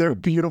 right? They're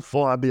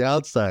beautiful on the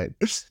outside,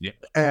 Yeah.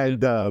 and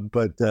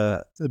but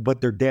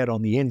they're dead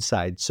on the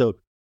inside. So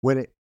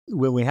when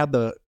we have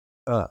the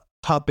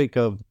topic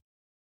of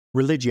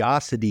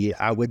religiosity,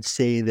 I would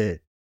say that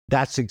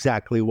that's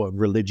exactly what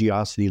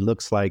religiosity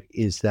looks like.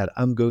 Is that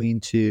I'm going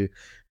to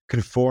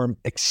conform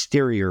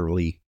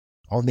exteriorly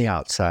on the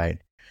outside,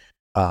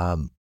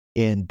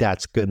 and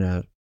that's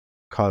gonna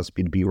cause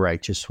me to be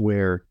righteous.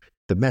 Where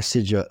the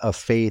message of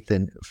faith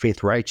and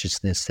faith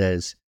righteousness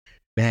says,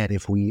 man,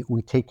 if we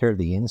take care of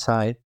the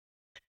inside,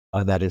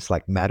 that is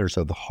like matters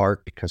of the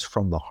heart, because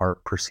from the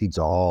heart proceeds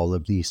all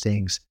of these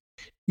things.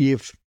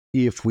 If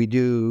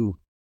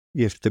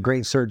the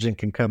great surgeon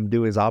can come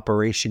do his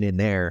operation in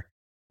there,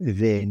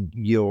 then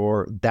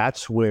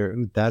that's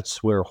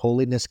where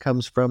holiness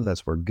comes from.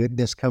 That's where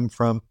goodness comes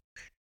from.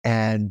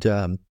 And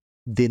then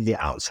the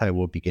outside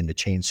will begin to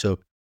change. So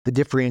the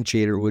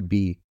differentiator would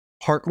be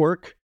heart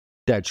work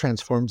that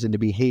transforms into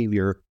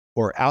behavior,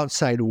 or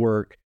outside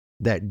work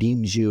that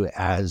deems you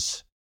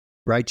as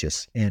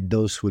righteous. And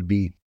those would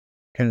be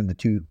kind of the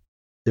two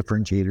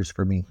differentiators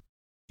for me.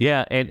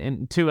 Yeah,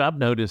 and two, I've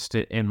noticed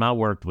it in my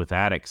work with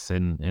addicts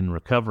and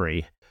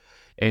recovery,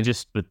 and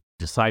just with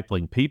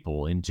discipling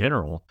people in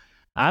general.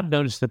 I've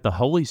noticed that the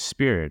Holy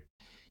Spirit,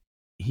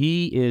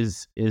 he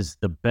is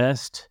the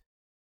best.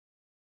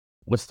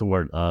 What's the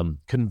word?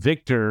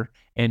 Convictor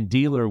and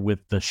dealer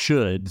with the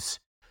shoulds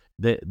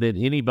than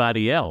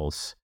anybody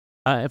else.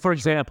 For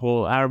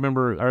example, I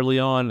remember early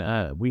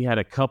on, we had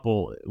a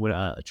couple when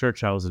a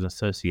church I was an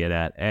associate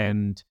at,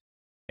 and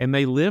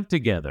they lived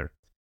together.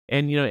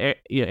 And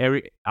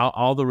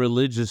all the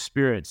religious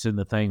spirits in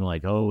the thing,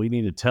 like, oh, we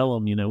need to tell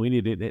them, we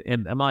need it.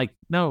 And I'm like,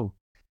 no,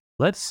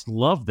 let's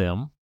love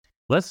them.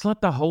 Let's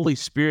let the Holy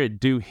Spirit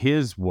do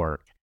His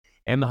work.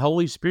 And the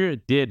Holy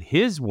Spirit did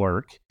His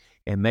work,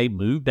 and they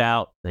moved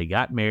out, they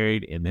got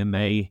married, and then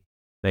they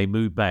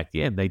moved back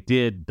in. They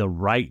did the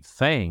right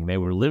thing. They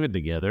were living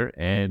together,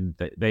 and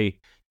they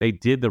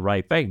did the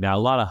right thing. Now, a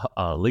lot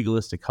of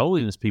legalistic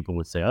holiness people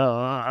would say,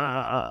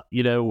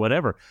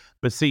 whatever.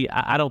 But see,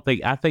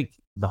 I think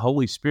the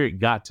Holy Spirit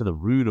got to the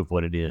root of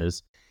what it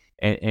is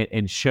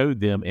and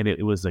showed them, and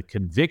it was a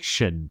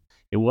conviction.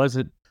 It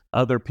wasn't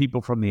other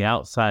people from the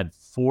outside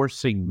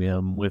forcing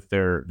them with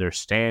their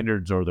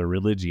standards or their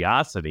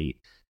religiosity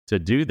to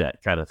do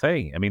that kind of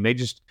thing. I mean, they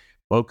just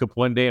woke up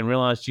one day and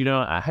realized,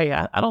 hey,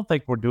 I don't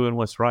think we're doing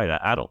what's right.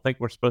 I don't think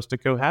we're supposed to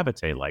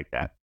cohabitate like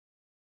that.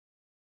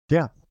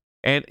 Yeah.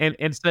 And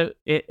so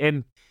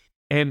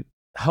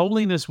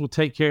holiness will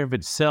take care of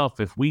itself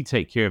if we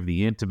take care of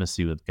the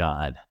intimacy with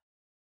God.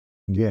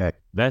 Yeah.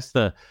 That's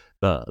the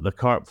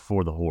cart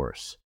before the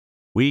horse.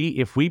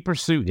 If we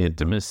pursue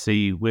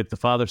intimacy with the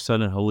Father,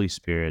 Son, and Holy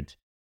Spirit,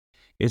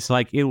 it's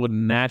like it will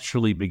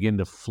naturally begin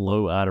to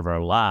flow out of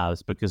our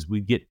lives, because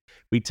we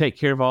take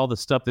care of all the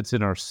stuff that's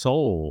in our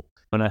soul.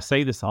 When I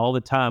say this all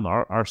the time,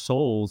 our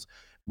souls,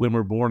 when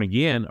we're born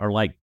again, are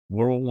like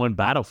World War I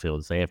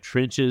battlefields. They have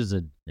trenches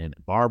and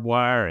barbed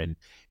wire and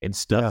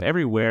stuff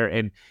everywhere.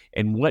 And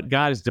what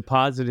God has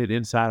deposited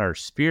inside our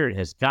spirit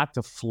has got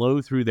to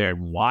flow through there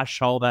and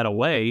wash all that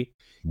away.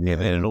 Yeah.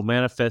 And it'll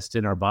manifest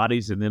in our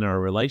bodies and in our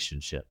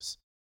relationships.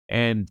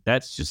 And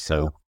that's just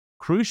so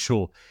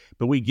crucial.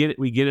 But we get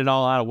it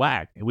all out of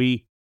whack.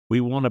 We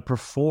want to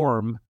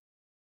perform.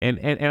 And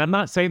I'm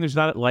not saying there's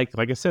not, like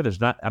I said,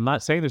 I'm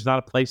not saying there's not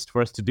a place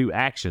for us to do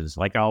actions.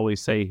 Like I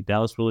always say,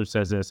 Dallas Willard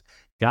says this: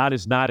 God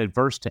is not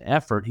adverse to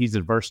effort, He's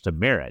adverse to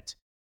merit.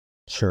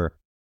 Sure.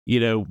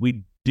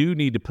 We do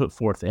need to put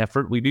forth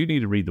effort. We do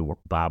need to read the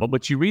Bible,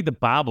 but you read the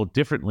Bible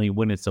differently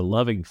when it's a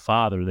loving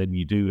father than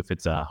you do if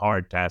it's a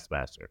hard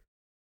taskmaster.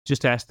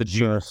 Just ask the Jews.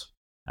 Sure.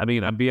 I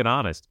mean, I'm being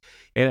honest.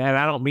 And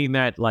I don't mean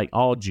that like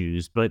all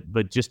Jews, but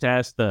just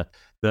ask the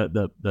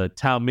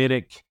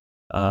Talmudic,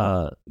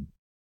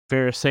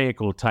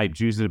 Pharisaical type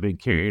Jews that have been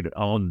carried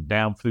on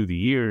down through the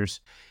years.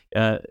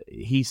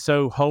 He's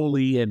so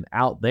holy and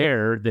out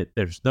there that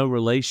there's no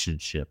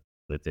relationship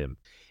with him.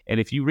 And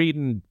if you read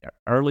in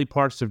early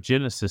parts of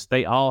Genesis,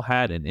 they all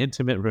had an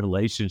intimate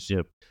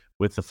relationship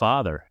with the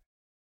Father.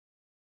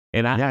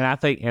 And I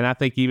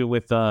think even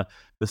with the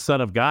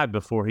Son of God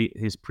before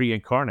his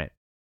pre-incarnate,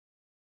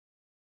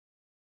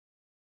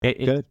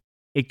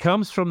 it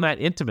comes from that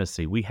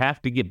intimacy. We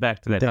have to get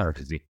back to that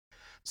intimacy.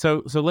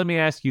 So let me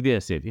ask you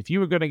this: if you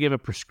were going to give a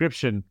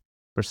prescription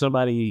for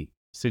somebody,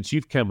 since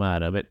you've come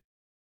out of it,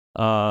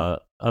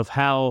 of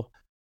how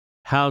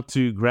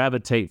to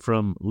gravitate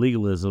from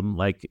legalism,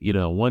 like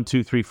 1,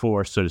 2, 3,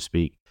 4, so to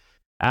speak,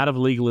 out of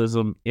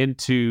legalism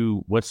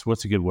into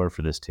what's a good word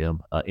for this, Tim?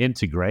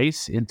 Into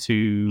grace,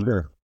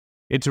 into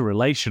into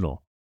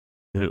relational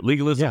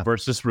legalism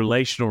versus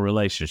relational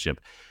relationship.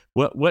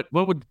 What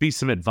would be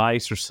some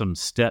advice or some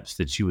steps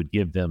that you would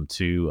give them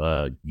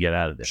to get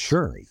out of this?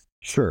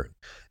 Sure.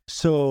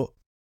 So,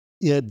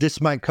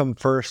 this might come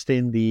first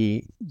in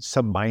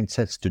some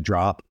mindsets to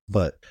drop,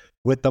 but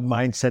with the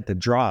mindset to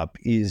drop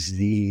is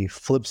the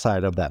flip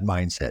side of that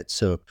mindset.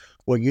 So,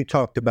 what you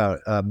talked about,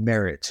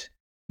 merit,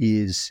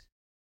 is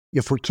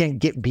if we can't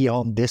get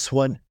beyond this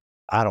one,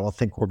 I don't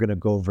think we're going to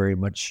go very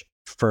much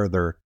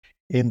further.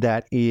 And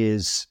that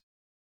is,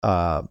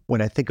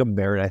 when I think of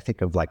merit, I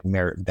think of like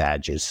merit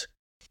badges.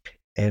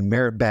 And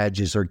merit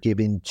badges are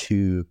given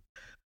to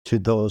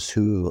those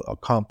who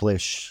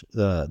accomplish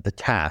the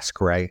task,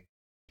 right?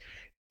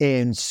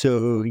 And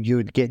so you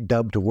would get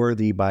dubbed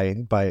worthy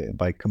by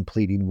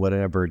completing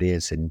whatever it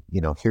is, and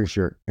here's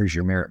your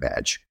merit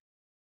badge.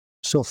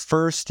 So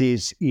first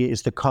is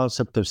the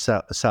concept of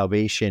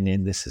salvation,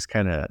 and this is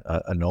kind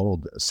of an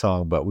old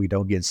song, but we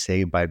don't get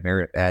saved by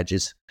merit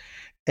badges.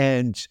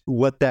 And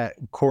what that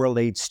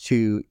correlates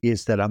to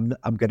is that I'm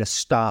going to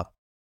stop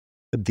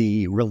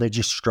the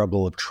religious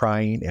struggle of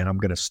trying, and I'm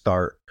going to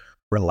start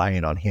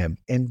relying on Him.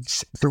 And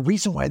the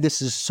reason why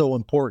this is so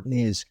important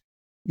is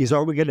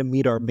are we going to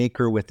meet our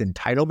Maker with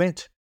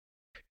entitlement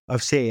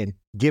of saying,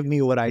 give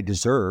me what I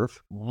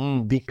deserve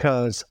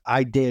because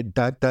I did ...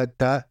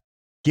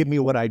 give me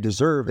what I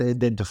deserve, and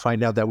then to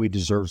find out that we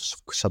deserve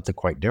something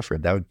quite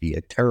different? That would be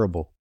a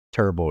terrible,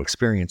 terrible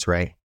experience,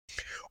 right?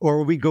 Or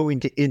are we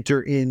going to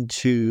enter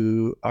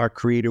into our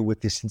Creator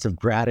with this sense of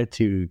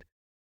gratitude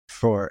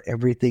for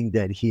everything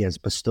that He has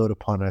bestowed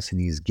upon us and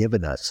He's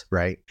given us,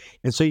 right?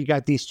 And so you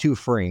got these two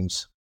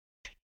frames.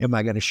 Am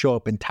I going to show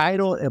up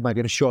entitled? Am I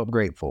going to show up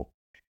grateful?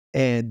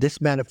 And this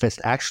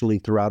manifests actually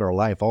throughout our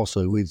life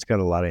also. We've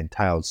got a lot of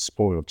entitled,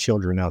 spoiled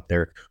children out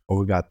there, or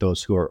we got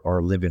those who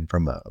are living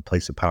from a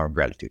place of power and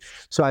gratitude.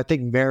 So I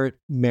think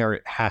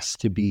merit has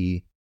to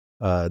be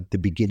the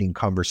beginning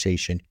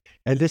conversation.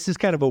 And this is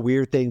kind of a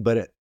weird thing,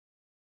 but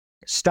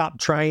stop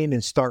trying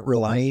and start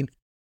relying.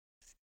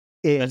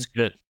 And that's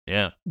good.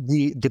 Yeah.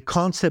 The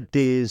concept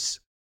is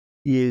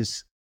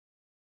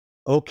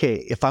okay,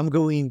 if I'm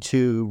going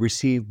to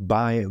receive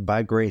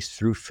by grace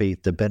through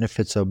faith the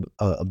benefits of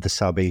the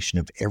salvation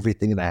of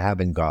everything that I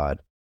have in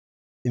God,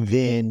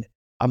 then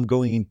I'm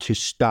going to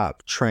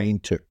stop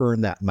trying to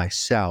earn that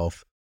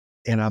myself,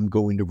 and I'm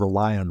going to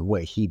rely on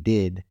what He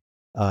did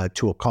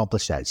to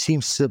accomplish that. It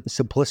seems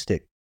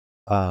simplistic,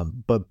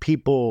 but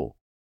people,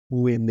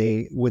 when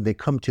they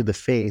come to the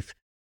faith,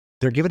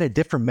 they're given a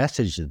different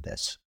message than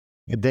this.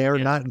 They are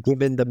not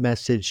given the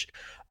message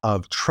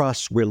of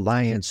trust,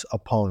 reliance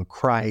upon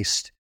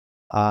Christ.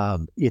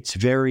 It's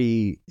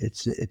very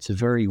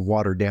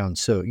watered down.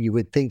 So you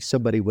would think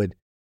somebody would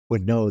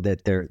know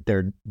that they're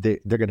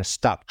going to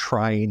stop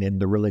trying in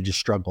the religious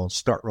struggle and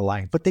start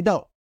relying, but they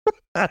don't.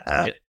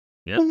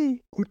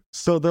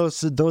 So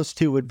those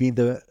two would be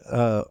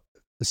the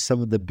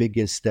some of the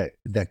biggest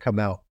that come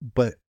out.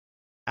 But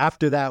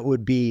after that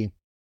would be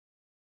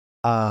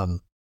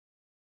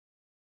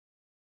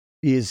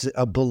is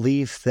a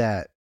belief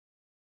that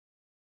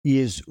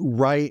is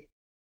right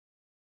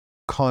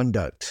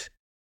conduct.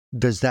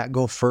 Does that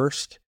go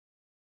first,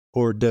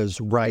 or does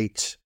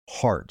right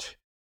heart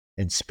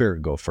and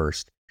spirit go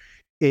first?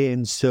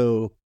 And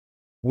so,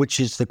 which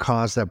is the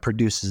cause that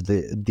produces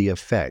the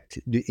effect?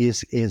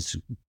 Is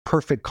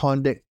perfect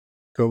conduct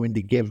going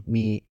to give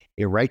me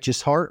a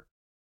righteous heart,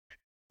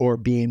 or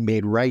being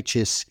made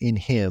righteous in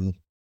Him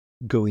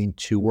going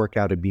to work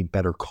out to be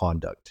better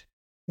conduct?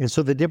 And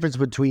so the difference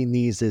between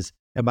these is,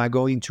 am I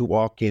going to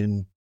walk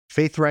in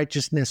faith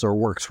righteousness or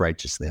works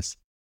righteousness?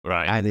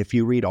 Right. And if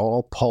you read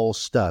all Paul's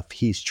stuff,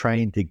 he's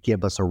trying to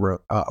give us a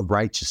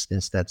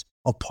righteousness that's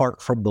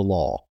apart from the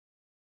law.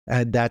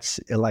 And that's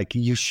like,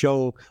 you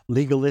show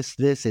legalists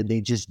this and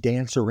they just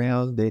dance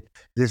around. They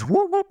just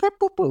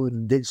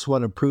and they just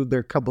want to prove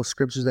their couple of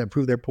scriptures that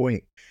prove their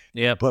point.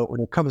 Yeah. But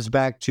when it comes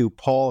back to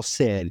Paul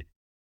said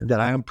that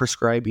I am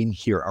prescribing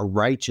here a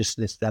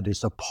righteousness that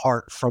is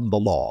apart from the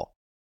law.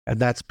 And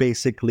that's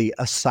basically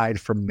aside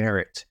from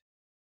merit.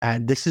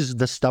 And this is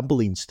the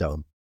stumbling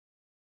stone.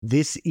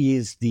 This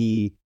is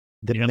the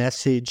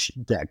message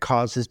that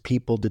causes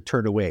people to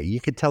turn away. You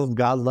can tell them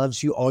God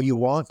loves you all you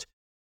want.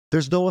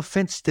 There's no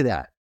offense to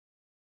that.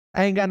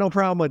 I ain't got no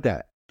problem with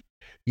that.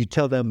 You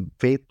tell them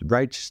faith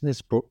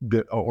righteousness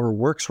or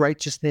works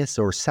righteousness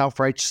or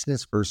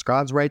self-righteousness versus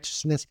God's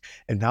righteousness,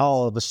 and now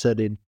all of a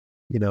sudden,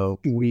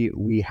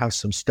 we have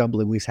some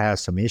stumbling, we have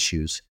some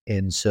issues.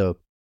 And so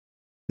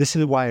this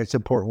is why it's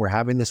important we're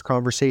having this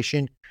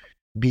conversation,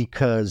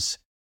 because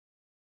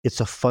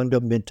it's a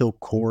fundamental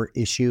core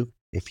issue.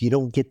 If you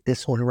don't get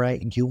this one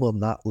right, you will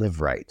not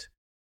live right.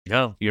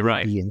 No, you're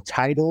right. You'll be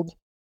entitled.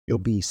 You'll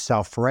be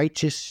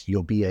self-righteous.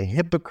 You'll be a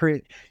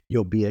hypocrite.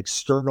 You'll be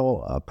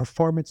external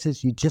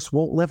performances. You just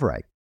won't live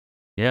right.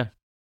 Yeah.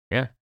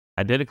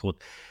 Identical.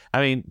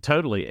 I mean,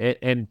 totally.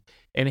 And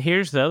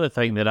here's the other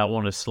thing that I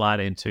want to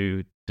slide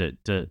into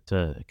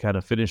to kind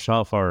of finish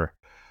off our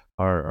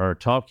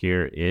talk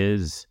here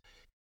is,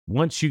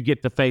 once you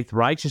get the faith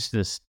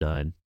righteousness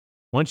done,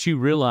 once you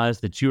realize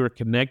that you are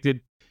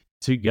connected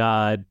to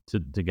God, to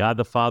God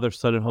the Father,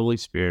 Son, and Holy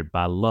Spirit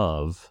by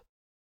love,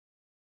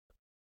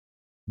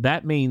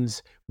 that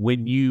means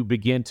when you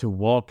begin to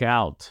walk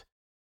out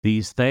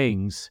these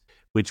things,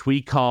 which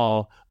we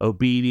call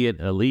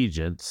obedient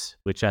allegiance,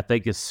 which I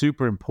think is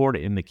super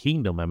important in the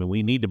kingdom. I mean,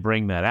 we need to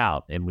bring that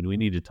out, and we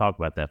need to talk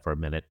about that for a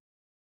minute.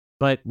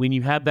 But when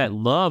you have that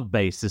love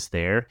basis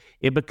there,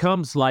 it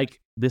becomes like,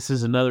 this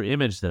is another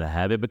image that I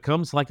have, it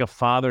becomes like a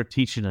father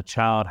teaching a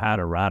child how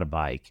to ride a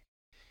bike.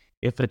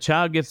 If a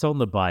child gets on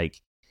the bike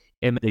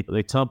and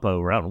they tump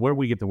over, I don't know where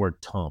we get the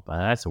word tump.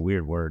 That's a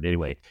weird word.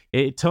 Anyway,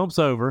 it tumps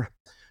over,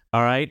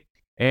 all right?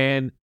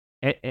 And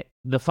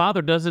the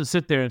father doesn't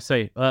sit there and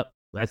say,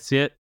 that's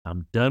it.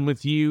 I'm done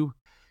with you.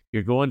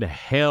 You're going to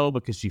hell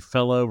because you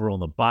fell over on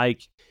the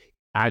bike.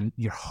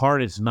 Your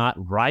heart is not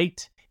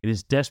right. It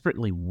is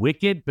desperately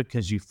wicked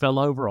because you fell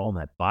over on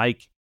that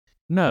bike.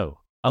 No,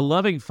 a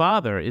loving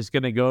father is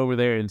going to go over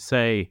there and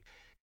say,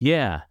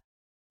 yeah,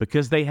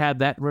 because they have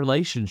that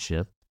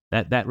relationship,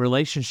 that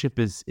relationship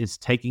is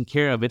taken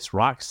care of. It's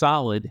rock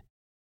solid.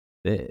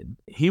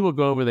 He will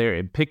go over there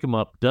and pick him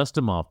up, dust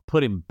him off,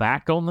 put him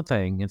back on the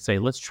thing and say,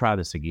 let's try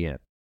this again.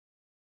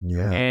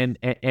 Yeah.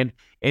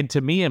 And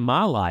to me in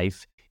my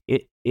life,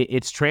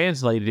 it's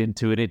translated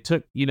into it. It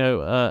took,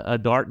 a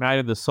dark night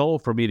of the soul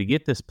for me to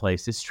get this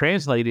place. It's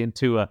translated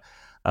into a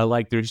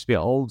like there used to be an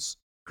old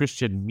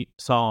Christian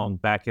song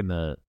back in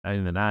the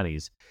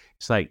 90s.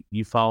 It's like,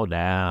 you fall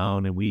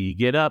down and we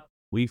get up,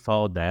 we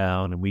fall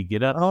down and we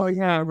get up. Oh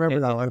yeah, I remember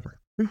that one.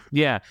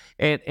 Yeah,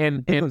 and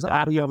it was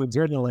audio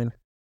adrenaline.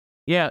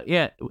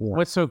 Yeah.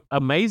 What's so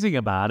amazing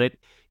about it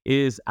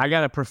is I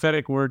got a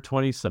prophetic word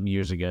 20-some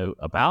years ago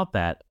about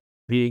that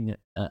being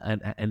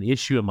an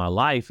issue in my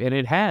life, and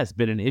it has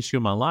been an issue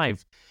in my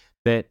life,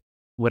 that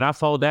when I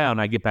fall down,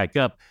 I get back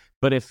up.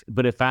 But if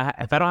I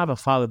don't have a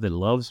father that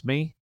loves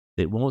me,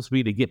 that wants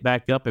me to get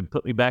back up and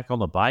put me back on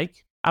the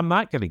bike, I'm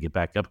not going to get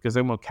back up because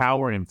I'm going to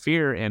cower in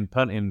fear and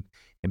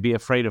be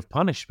afraid of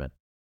punishment.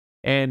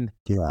 And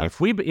if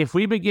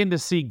we begin to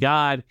see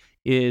God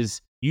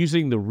is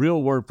using the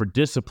real word for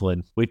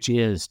discipline, which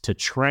is to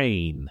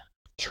train,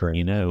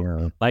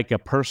 like a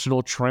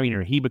personal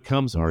trainer, he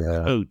becomes our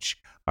coach,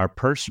 our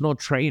personal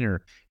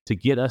trainer to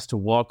get us to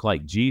walk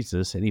like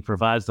Jesus, and he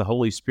provides the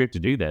Holy Spirit to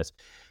do this.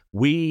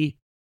 We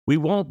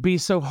won't be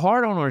so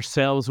hard on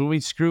ourselves when we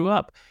screw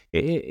up.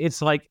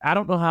 It's like, I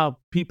don't know how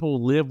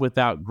people live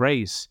without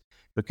grace,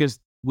 because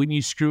when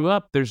you screw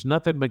up, there's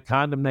nothing but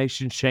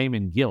condemnation, shame,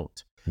 and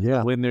guilt.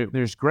 Yeah. When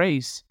there's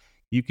grace,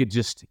 you could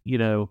just,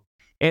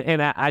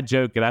 and I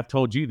joke, and I've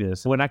told you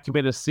this, when I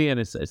commit a sin,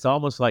 it's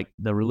almost like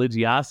the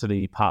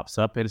religiosity pops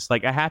up, and it's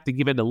like I have to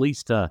give it at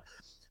least a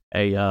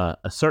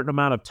certain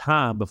amount of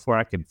time before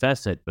I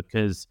confess it,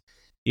 because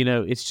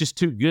it's just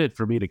too good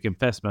for me to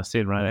confess my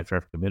sin right after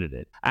I've committed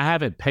it. I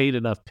haven't paid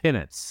enough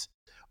penance,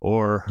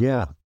 or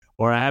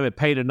I haven't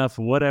paid enough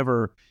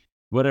whatever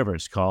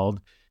it's called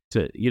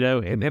to,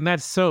 and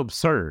that's so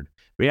absurd.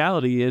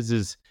 Reality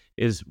is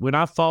when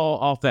I fall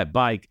off that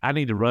bike, I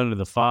need to run to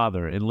the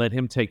Father and let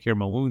him take care of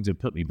my wounds and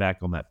put me back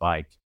on that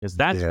bike, because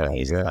that's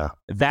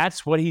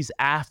what he's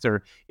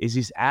after.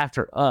 He's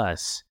after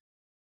us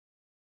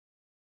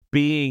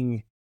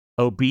being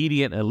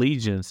obedient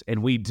allegiance,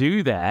 and we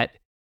do that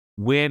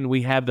when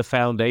we have the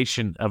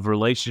foundation of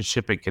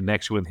relationship and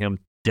connection with him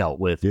dealt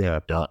with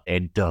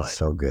and done. That's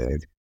so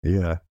good.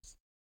 Yeah,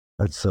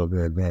 that's so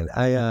good, man.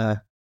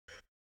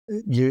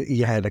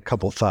 You had a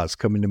couple thoughts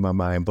come into my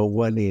mind, but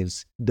one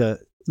is the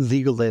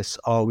legalists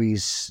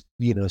always,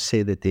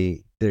 say that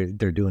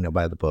they're doing it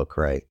by the book,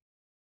 right?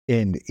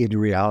 And in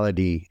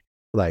reality,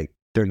 like,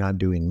 they're not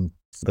doing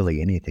really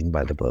anything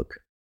by the book.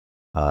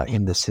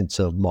 In the sense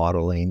of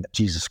modeling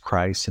Jesus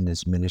Christ and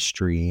his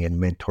ministry and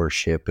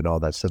mentorship and all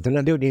that stuff. They're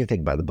not doing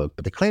anything by the book,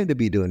 but they claim to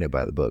be doing it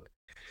by the book.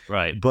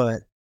 Right.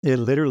 But it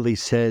literally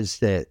says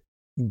that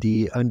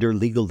under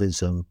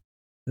legalism,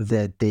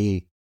 that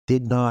they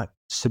did not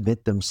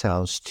submit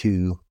themselves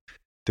to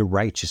the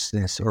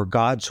righteousness or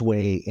God's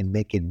way in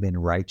making men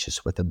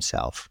righteous with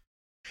himself.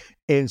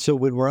 And so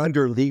when we're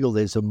under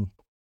legalism,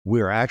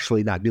 we're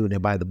actually not doing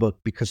it by the book,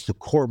 because the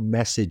core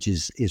message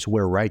is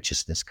where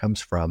righteousness comes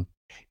from.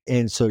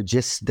 And so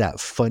just that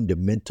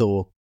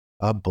fundamental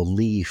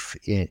belief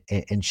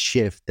and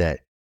shift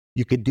that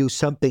you could do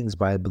some things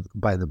by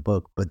the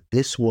book, but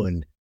this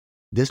one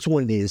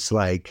is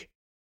like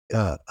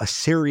a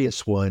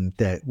serious one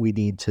that we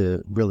need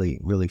to really,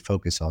 really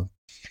focus on.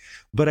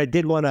 But I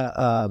did want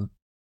to,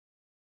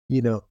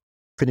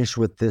 finish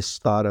with this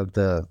thought of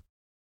the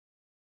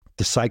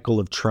cycle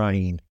of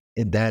trying.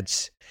 And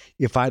that's,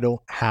 if I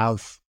don't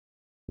have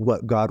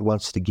what God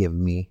wants to give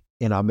me,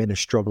 and I'm in a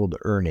struggle to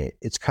earn it,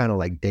 it's kind of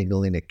like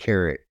dangling a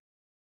carrot.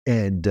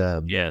 And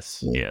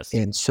yes.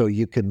 And so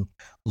you can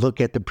look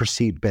at the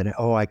perceived benefit.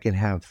 Oh, I can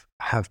have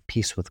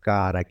peace with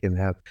God. I can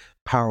have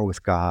power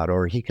with God,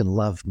 or he can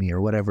love me, or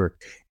whatever.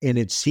 And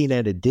it's seen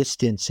at a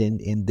distance,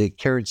 and the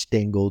carrot's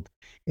dangled.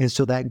 And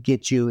so that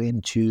gets you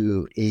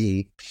into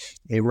a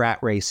rat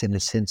race, in a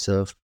sense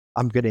of,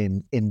 I'm going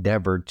to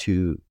endeavor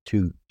to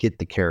get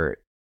the carrot.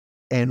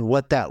 And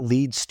what that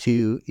leads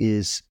to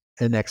is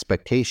an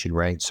expectation,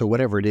 right? So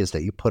whatever it is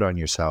that you put on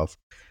yourself,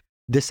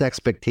 this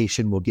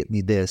expectation will get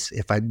me this.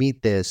 If I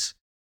meet this,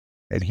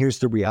 and here's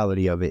the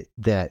reality of it,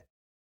 that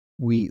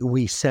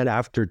we set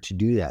after to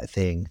do that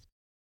thing,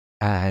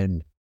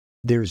 and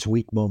there's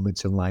weak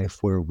moments in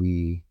life where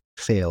we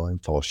fail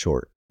and fall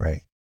short,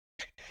 right?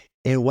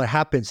 And what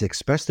happens,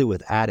 especially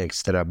with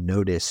addicts that I've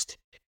noticed,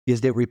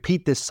 is they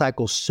repeat this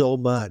cycle so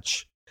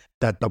much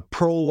that the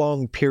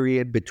prolonged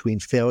period between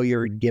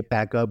failure and get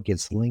back up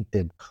gets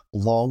lengthened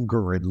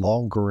longer and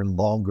longer and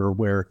longer,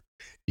 where,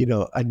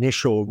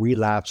 initial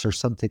relapse or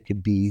something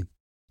could be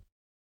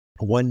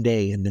one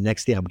day, and the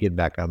next day I'm getting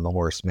back on the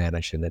horse. Man,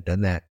 I shouldn't have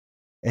done that.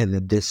 And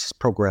then this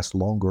progressed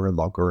longer and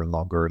longer and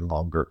longer and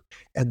longer.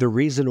 And the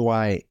reason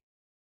why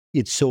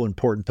it's so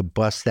important to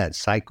bust that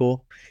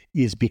cycle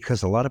is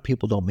because a lot of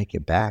people don't make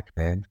it back,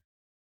 man.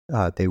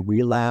 They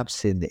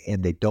relapse and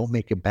they don't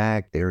make it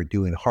back. They're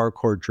doing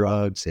hardcore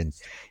drugs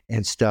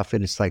and stuff.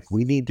 And it's like,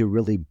 we need to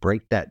really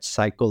break that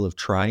cycle of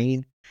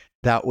trying.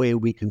 That way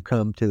we can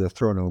come to the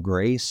throne of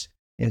grace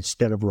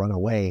instead of run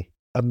away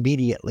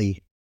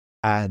immediately.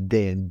 And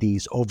then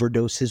these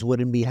overdoses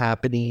wouldn't be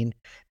happening.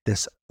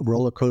 This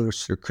roller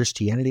coaster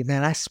Christianity,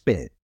 man, I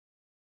spent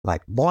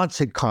like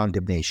months in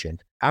condemnation.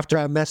 After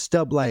I messed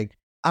up, like,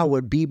 I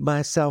would beat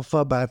myself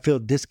up. I feel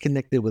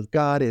disconnected with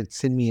God. It'd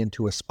send me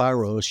into a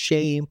spiral of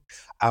shame.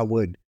 I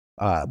would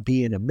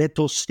be in a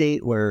mental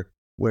state where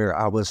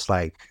I was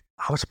like,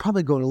 I was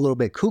probably going a little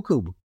bit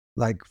cuckoo,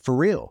 like for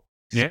real,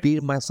 just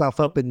beating myself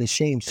up in the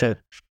shame. So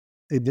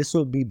this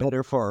would be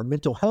better for our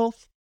mental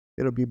health.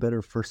 It'll be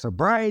better for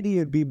sobriety.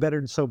 It'd be better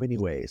in so many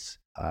ways.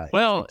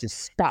 Just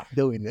stop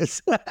doing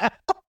this.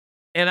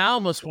 And I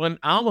almost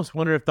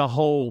wonder if the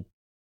whole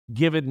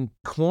giving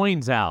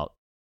coins out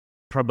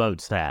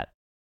promotes that.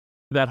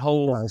 That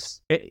whole,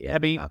 I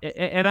mean,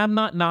 and I'm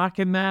not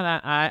knocking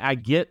that. I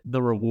get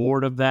the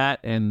reward of that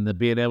and the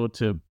being able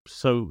to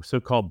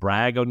so-called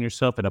brag on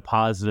yourself in a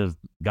positive,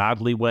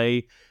 godly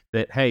way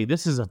that, hey,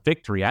 this is a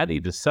victory. I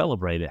need to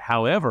celebrate it.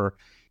 However,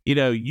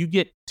 you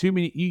get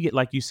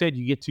like you said,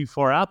 you get too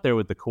far out there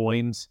with the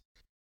coins.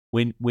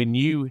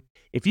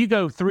 If you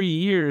go 3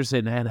 years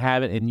and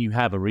have it and you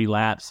have a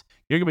relapse,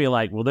 you're going to be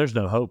like, well, there's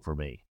no hope for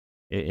me.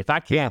 If I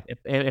can't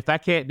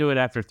do it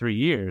after 3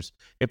 years,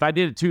 if I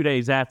did it 2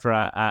 days after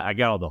I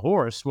got on the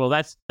horse, well,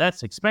 that's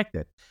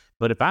expected.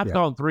 But if I've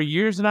gone 3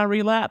 years and I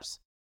relapse,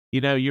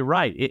 you're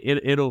right.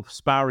 It'll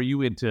spiral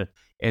you into,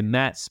 and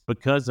that's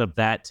because of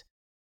that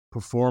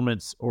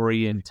performance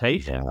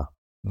orientation.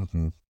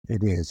 Yeah,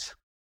 it is.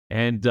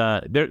 And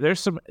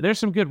there's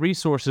some good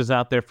resources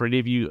out there for any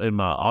of you in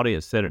my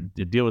audience that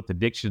deal with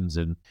addictions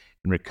and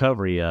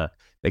recovery.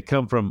 They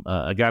come from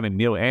a guy named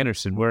Neil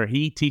Anderson, where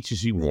he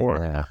teaches you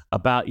more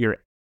about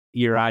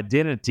your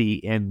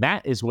identity, and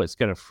that is what's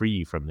going to free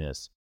you from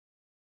this.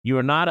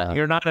 You're not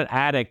an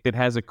addict that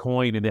has a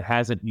coin and it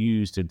hasn't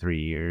used in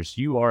 3 years.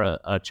 You are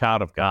a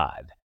child of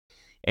God,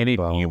 and if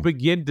you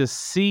begin to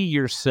see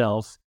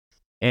yourself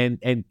and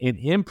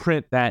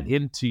imprint that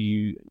into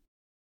you,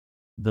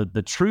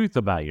 the truth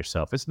about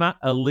yourself. It's not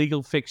a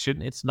legal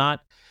fiction. It's not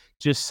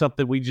just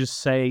something we just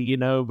say,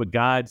 but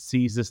God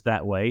sees us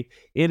that way.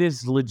 It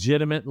is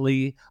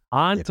legitimately,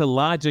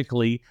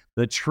 ontologically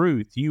the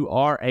truth. You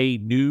are a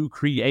new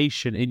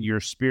creation in your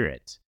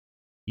spirit.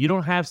 You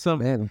don't have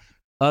some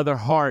other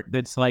heart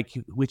that's like,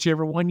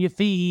 whichever one you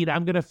feed,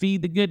 I'm going to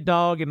feed the good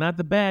dog and not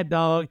the bad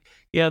dog.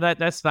 Yeah,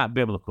 that's not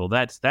biblical.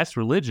 That's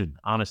religion,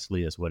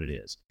 honestly, is what it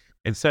is.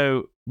 And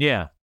so,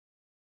 yeah.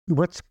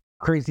 What's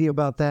crazy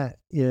about that,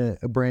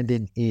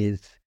 Brandon,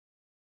 is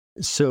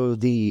so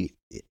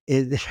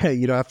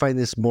I find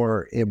this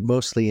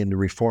mostly in the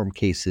reform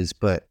cases,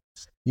 but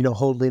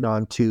holding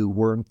on to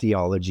worm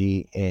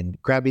theology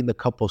and grabbing the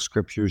couple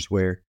scriptures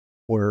where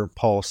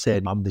Paul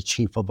said, I'm the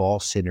chief of all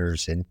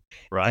sinners, and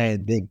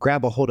they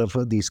grab a hold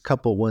of these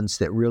couple ones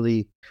that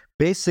really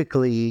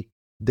basically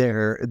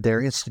their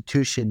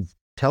institution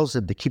tells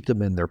them to keep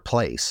them in their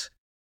place,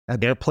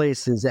 and their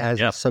place is as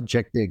a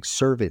subjecting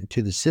servant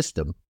to the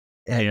system.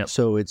 And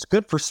so it's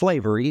good for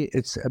slavery.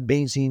 It's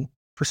amazing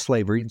for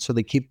slavery. And so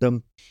they keep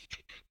them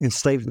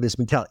enslaved to this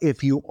mentality.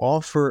 If you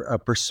offer a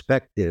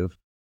perspective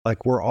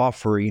like we're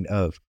offering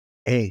of,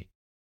 hey,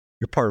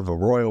 you're part of a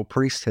royal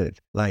priesthood,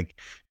 like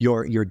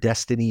your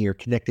destiny, you're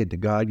connected to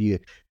God, you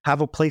have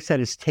a place at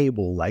his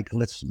table, like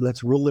let's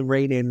rule and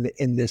reign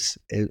in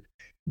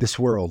this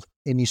world.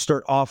 And you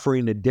start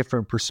offering a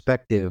different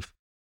perspective,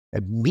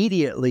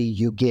 immediately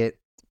you get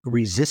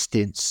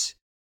resistance.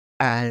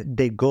 And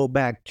they go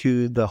back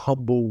to the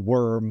humble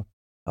worm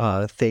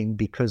thing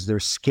because they're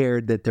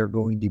scared that they're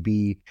going to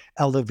be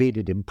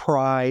elevated in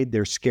pride.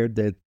 They're scared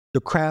that the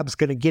crab's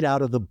going to get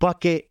out of the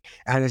bucket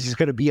and it's just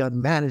going to be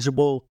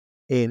unmanageable,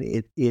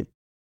 and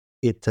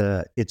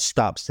it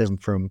stops them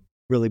from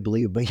really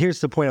believing. But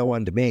here's the point I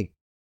wanted to make: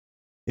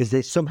 is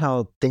they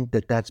somehow think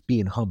that that's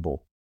being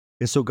humble.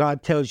 And so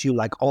God tells you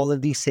like all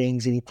of these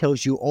things, and he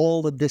tells you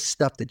all of this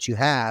stuff that you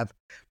have,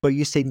 but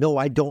you say, no,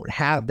 I don't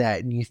have that.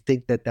 And you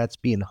think that that's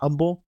being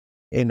humble.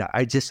 And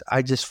I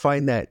just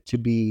find that to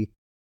be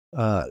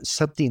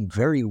something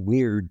very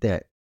weird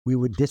that we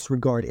would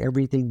disregard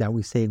everything that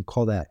we say and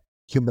call that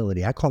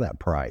humility. I call that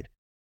pride.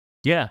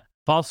 Yeah,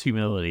 false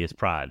humility is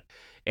pride,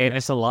 and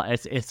it's a lie.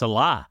 It's a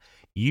lie.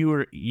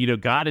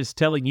 God is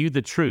telling you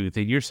the truth,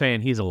 and you're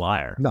saying he's a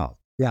liar. No,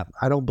 yeah,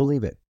 I don't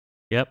believe it.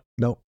 Yep.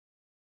 No,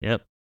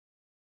 Yep.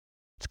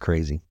 it's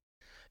crazy.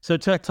 So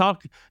to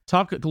talk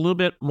a little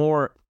bit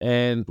more,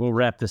 and we'll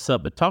wrap this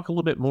up. But talk a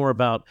little bit more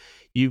about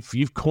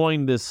you've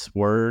coined this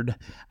word.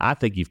 I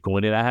think you've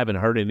coined it. I haven't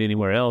heard it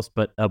anywhere else.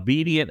 But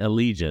obedient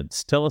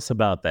allegiance. Tell us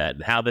about that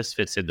and how this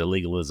fits into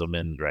legalism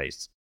and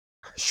grace.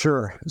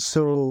 Sure.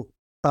 So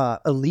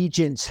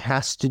allegiance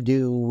has to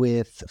do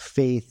with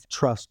faith,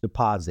 trust,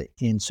 deposit,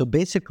 and so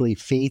basically,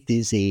 faith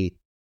is a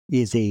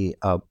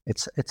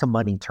it's a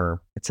money term.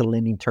 It's a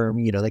lending term.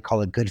 You know, they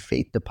call it good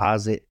faith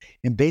deposit.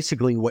 And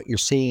basically, what you're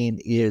saying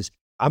is,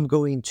 I'm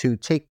going to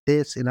take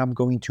this and I'm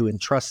going to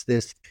entrust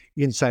this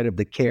inside of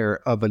the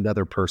care of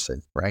another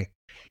person, right?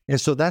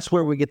 And so that's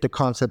where we get the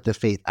concept of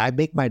faith. I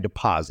make my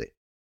deposit.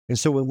 And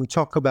so when we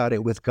talk about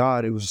it with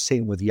God, it was the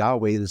same with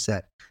Yahweh, is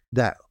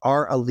that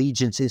our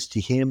allegiance is to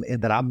him,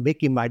 and that I'm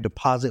making my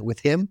deposit with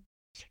him.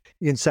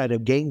 Inside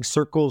of gang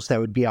circles,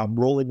 that would be I'm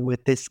rolling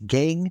with this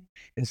gang.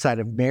 Inside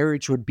of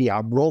marriage would be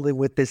I'm rolling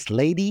with this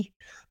lady.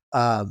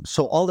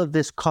 So all of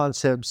this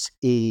concepts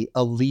a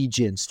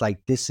allegiance, like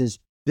this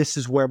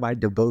is where my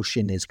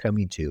devotion is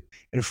coming to.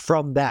 And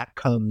from that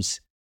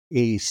comes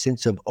a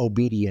sense of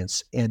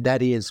obedience. And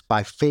that is,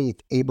 by faith,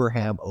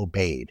 Abraham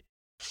obeyed.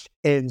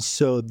 And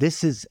so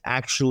this is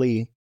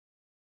actually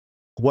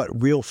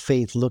what real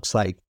faith looks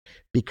like,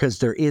 because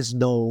there is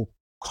no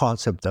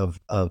concept of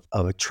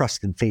a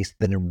trust and faith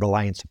and a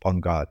reliance upon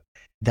God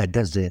that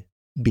doesn't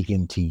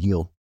begin to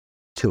yield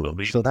to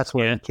him. So that's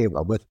where we came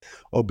up with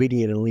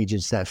obedient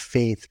allegiance, that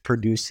faith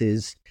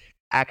produces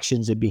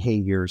actions and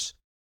behaviors,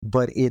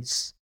 but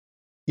it's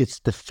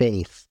the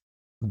faith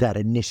that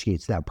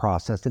initiates that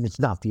process, and it's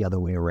not the other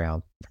way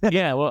around.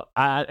 Yeah, well,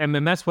 and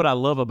then that's what I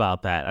love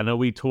about that. I know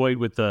we toyed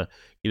with the,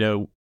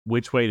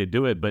 which way to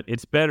do it, but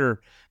it's better.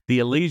 The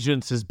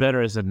allegiance is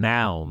better as a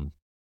noun,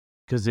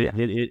 because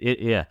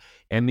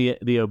and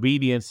the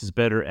obedience is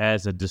better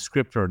as a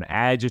descriptor, an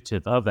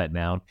adjective of that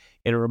noun.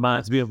 And it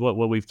reminds me of what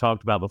we've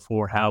talked about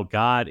before, how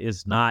God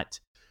is not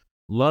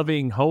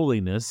loving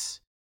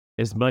holiness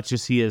as much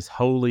as he is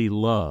holy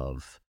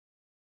love.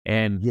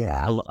 And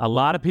a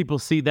lot of people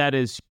see that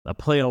as a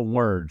play on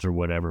words or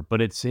whatever, but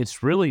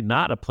it's really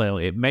not a play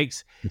on. It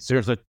makes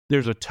there's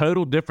a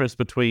total difference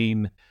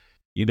between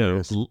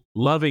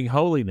loving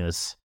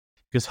holiness,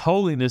 because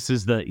holiness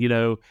is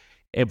the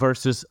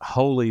versus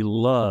holy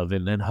love,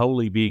 and then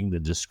holy being the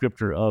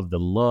descriptor of the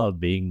love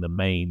being the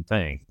main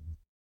thing.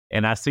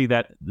 And I see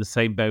that the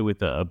same way with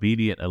the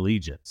obedient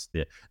allegiance.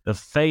 The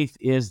faith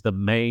is the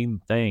main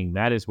thing.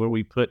 That is where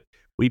we put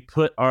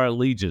our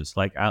allegiance.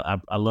 Like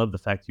I love the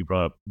fact you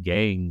brought up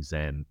gangs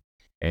and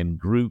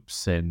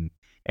groups, and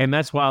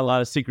that's why a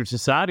lot of secret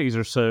societies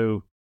are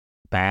so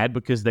bad,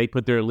 because they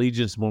put their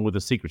allegiance more with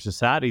a secret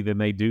society than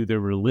they do their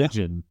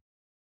religion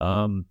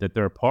that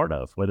they're a part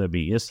of, whether it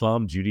be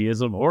Islam,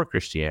 Judaism, or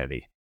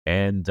Christianity.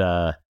 And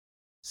but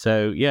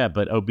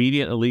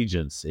obedient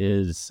allegiance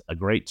is a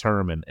great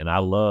term, and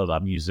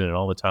I'm using it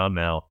all the time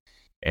now,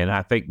 and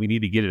I think we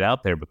need to get it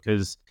out there,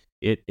 because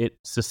it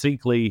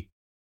succinctly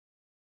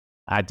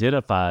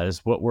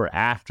identifies what we're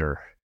after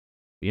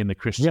in the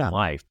Christian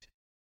life.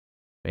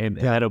 And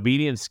that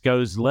obedience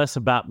goes less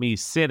about me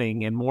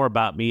sinning and more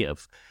about me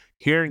of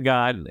hearing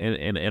God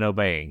and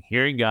obeying,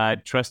 hearing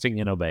God, trusting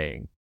and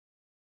obeying.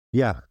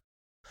 Yeah.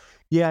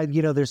 Yeah.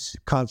 There's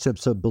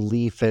concepts of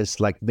belief as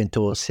like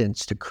mental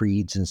assents to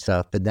creeds and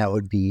stuff. And that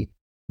would be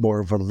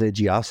more of a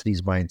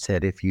religiosity's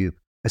mindset. If you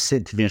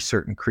assent to these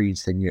certain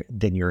creeds,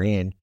 then you're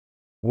in.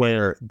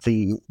 Where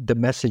the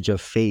message of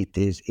faith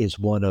is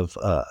one of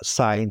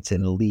science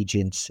and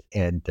allegiance,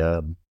 and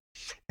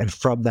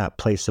from that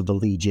place of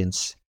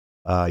allegiance,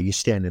 you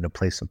stand in a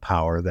place of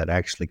power that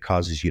actually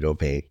causes you to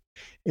obey.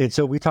 And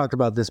so we talked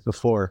about this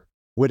before.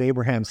 Would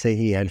Abraham say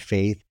he had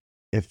faith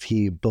if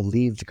he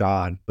believed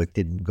God but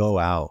didn't go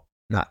out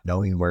not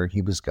knowing where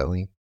he was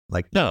going?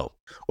 Like, no.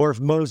 Or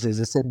if Moses,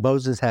 it said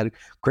Moses had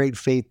great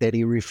faith that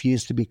he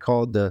refused to be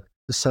called the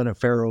son of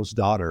Pharaoh's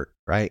daughter,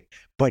 right?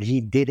 But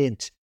he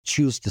didn't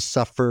choose to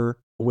suffer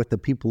with the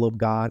people of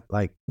God.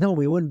 Like, no,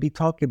 we wouldn't be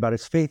talking about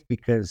his faith,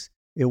 because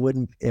it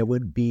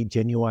wouldn't be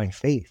genuine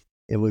faith.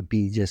 It would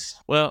be just...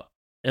 Well,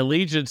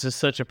 allegiance is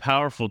such a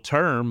powerful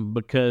term,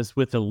 because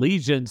with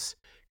allegiance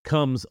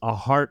comes a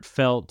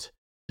heartfelt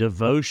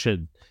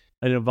devotion.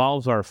 It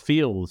involves our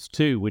feels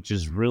too, which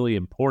is really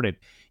important.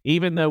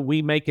 Even though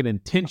we make an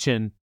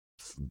intention,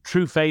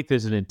 true faith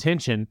is an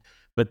intention,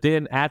 but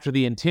then after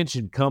the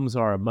intention comes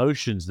our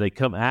emotions. They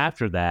come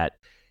after that.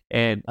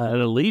 And an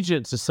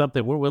allegiance is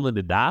something we're willing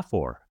to die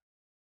for.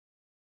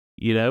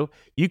 You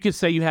could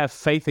say you have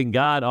faith in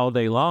God all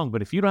day long,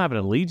 but if you don't have an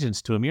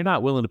allegiance to him, you're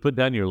not willing to put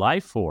down your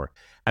life for.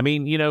 I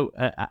mean,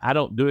 I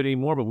don't do it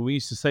anymore, but when we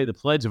used to say the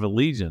Pledge of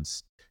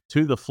Allegiance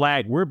to the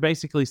flag, we're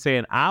basically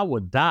saying, I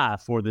would die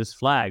for this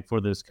flag, for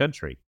this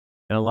country.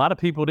 And a lot of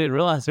people didn't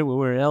realize it when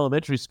we were in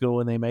elementary school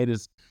when they made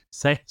us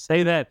say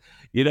that,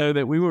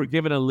 that we were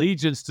giving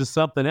allegiance to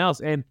something else.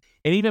 And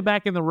even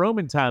back in the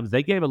Roman times,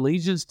 they gave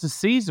allegiance to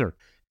Caesar.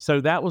 So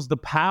that was the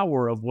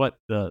power of what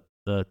the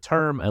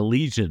term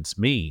allegiance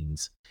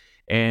means.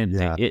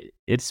 And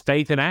it's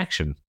faith in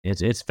action.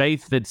 It's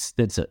faith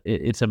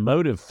it's a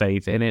motive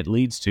faith, and it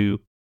leads to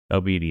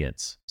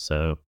obedience.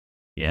 So,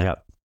 yeah.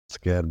 Yep. It's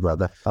good,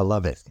 brother. I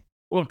love it.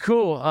 Well,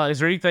 cool. Is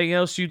there anything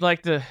else you'd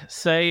like to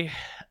say?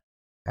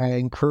 I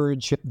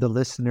encourage the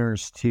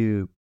listeners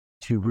to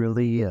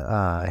really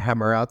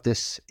hammer out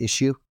this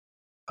issue.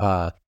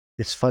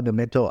 It's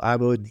fundamental. I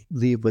would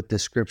leave with the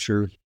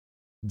scripture: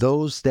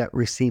 those that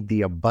receive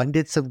the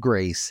abundance of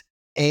grace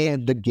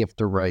and the gift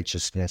of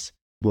righteousness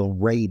will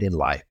reign in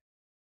life.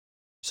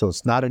 So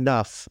it's not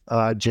enough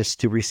just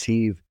to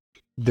receive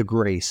the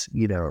grace,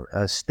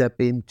 step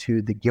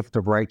into the gift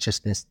of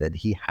righteousness that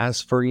he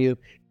has for you,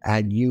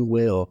 and you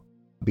will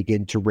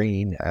begin to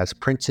reign as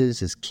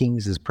princes, as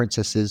kings, as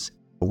princesses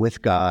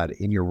with God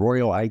in your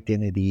royal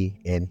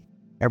identity and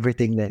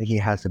everything that he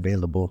has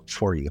available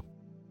for you.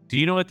 Do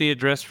you know what the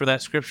address for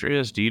that scripture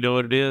is? Do you know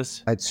what it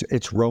is?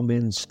 It's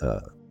Romans,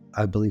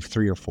 I believe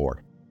 3 or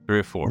 4. 3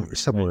 or 4.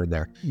 Somewhere in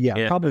there.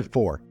 Yeah, probably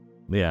 4.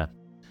 Yeah.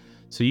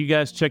 So you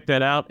guys check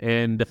that out.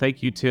 And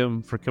thank you,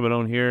 Tim, for coming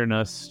on here and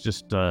us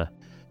just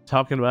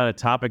talking about a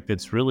topic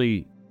that's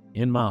really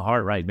in my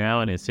heart right now.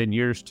 And it's in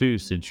yours too,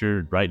 since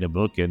you're writing a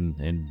book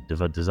and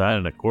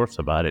designing a course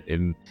about it.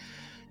 And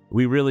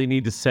we really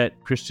need to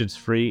set Christians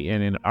free,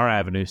 and in our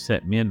avenue,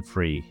 set men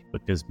free,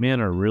 because men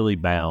are really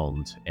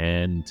bound.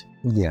 And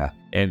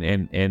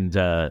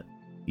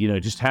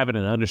just having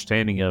an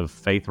understanding of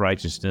faith,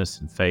 righteousness,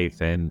 and faith,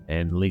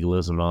 and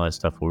legalism and all that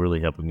stuff will really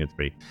help them get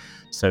free.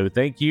 So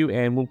thank you.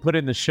 And we'll put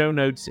in the show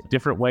notes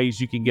different ways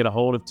you can get a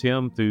hold of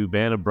Tim through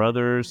Band of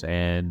Brothers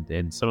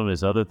and some of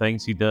his other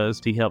things he does.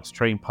 He helps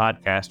train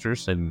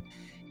podcasters and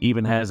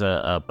even has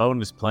a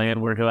bonus plan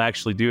where he'll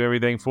actually do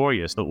everything for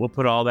you. So we'll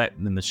put all that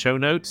in the show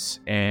notes.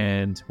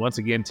 And once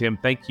again, Tim,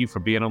 thank you for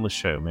being on the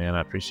show, man.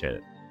 I appreciate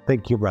it.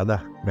 Thank you,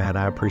 brother. Man,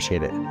 I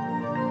appreciate it.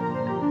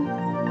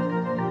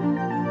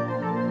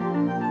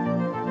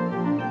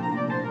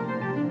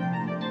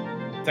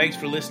 Thanks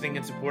for listening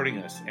and supporting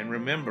us. And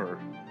remember,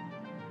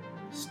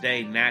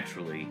 stay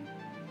naturally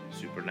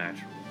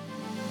supernatural.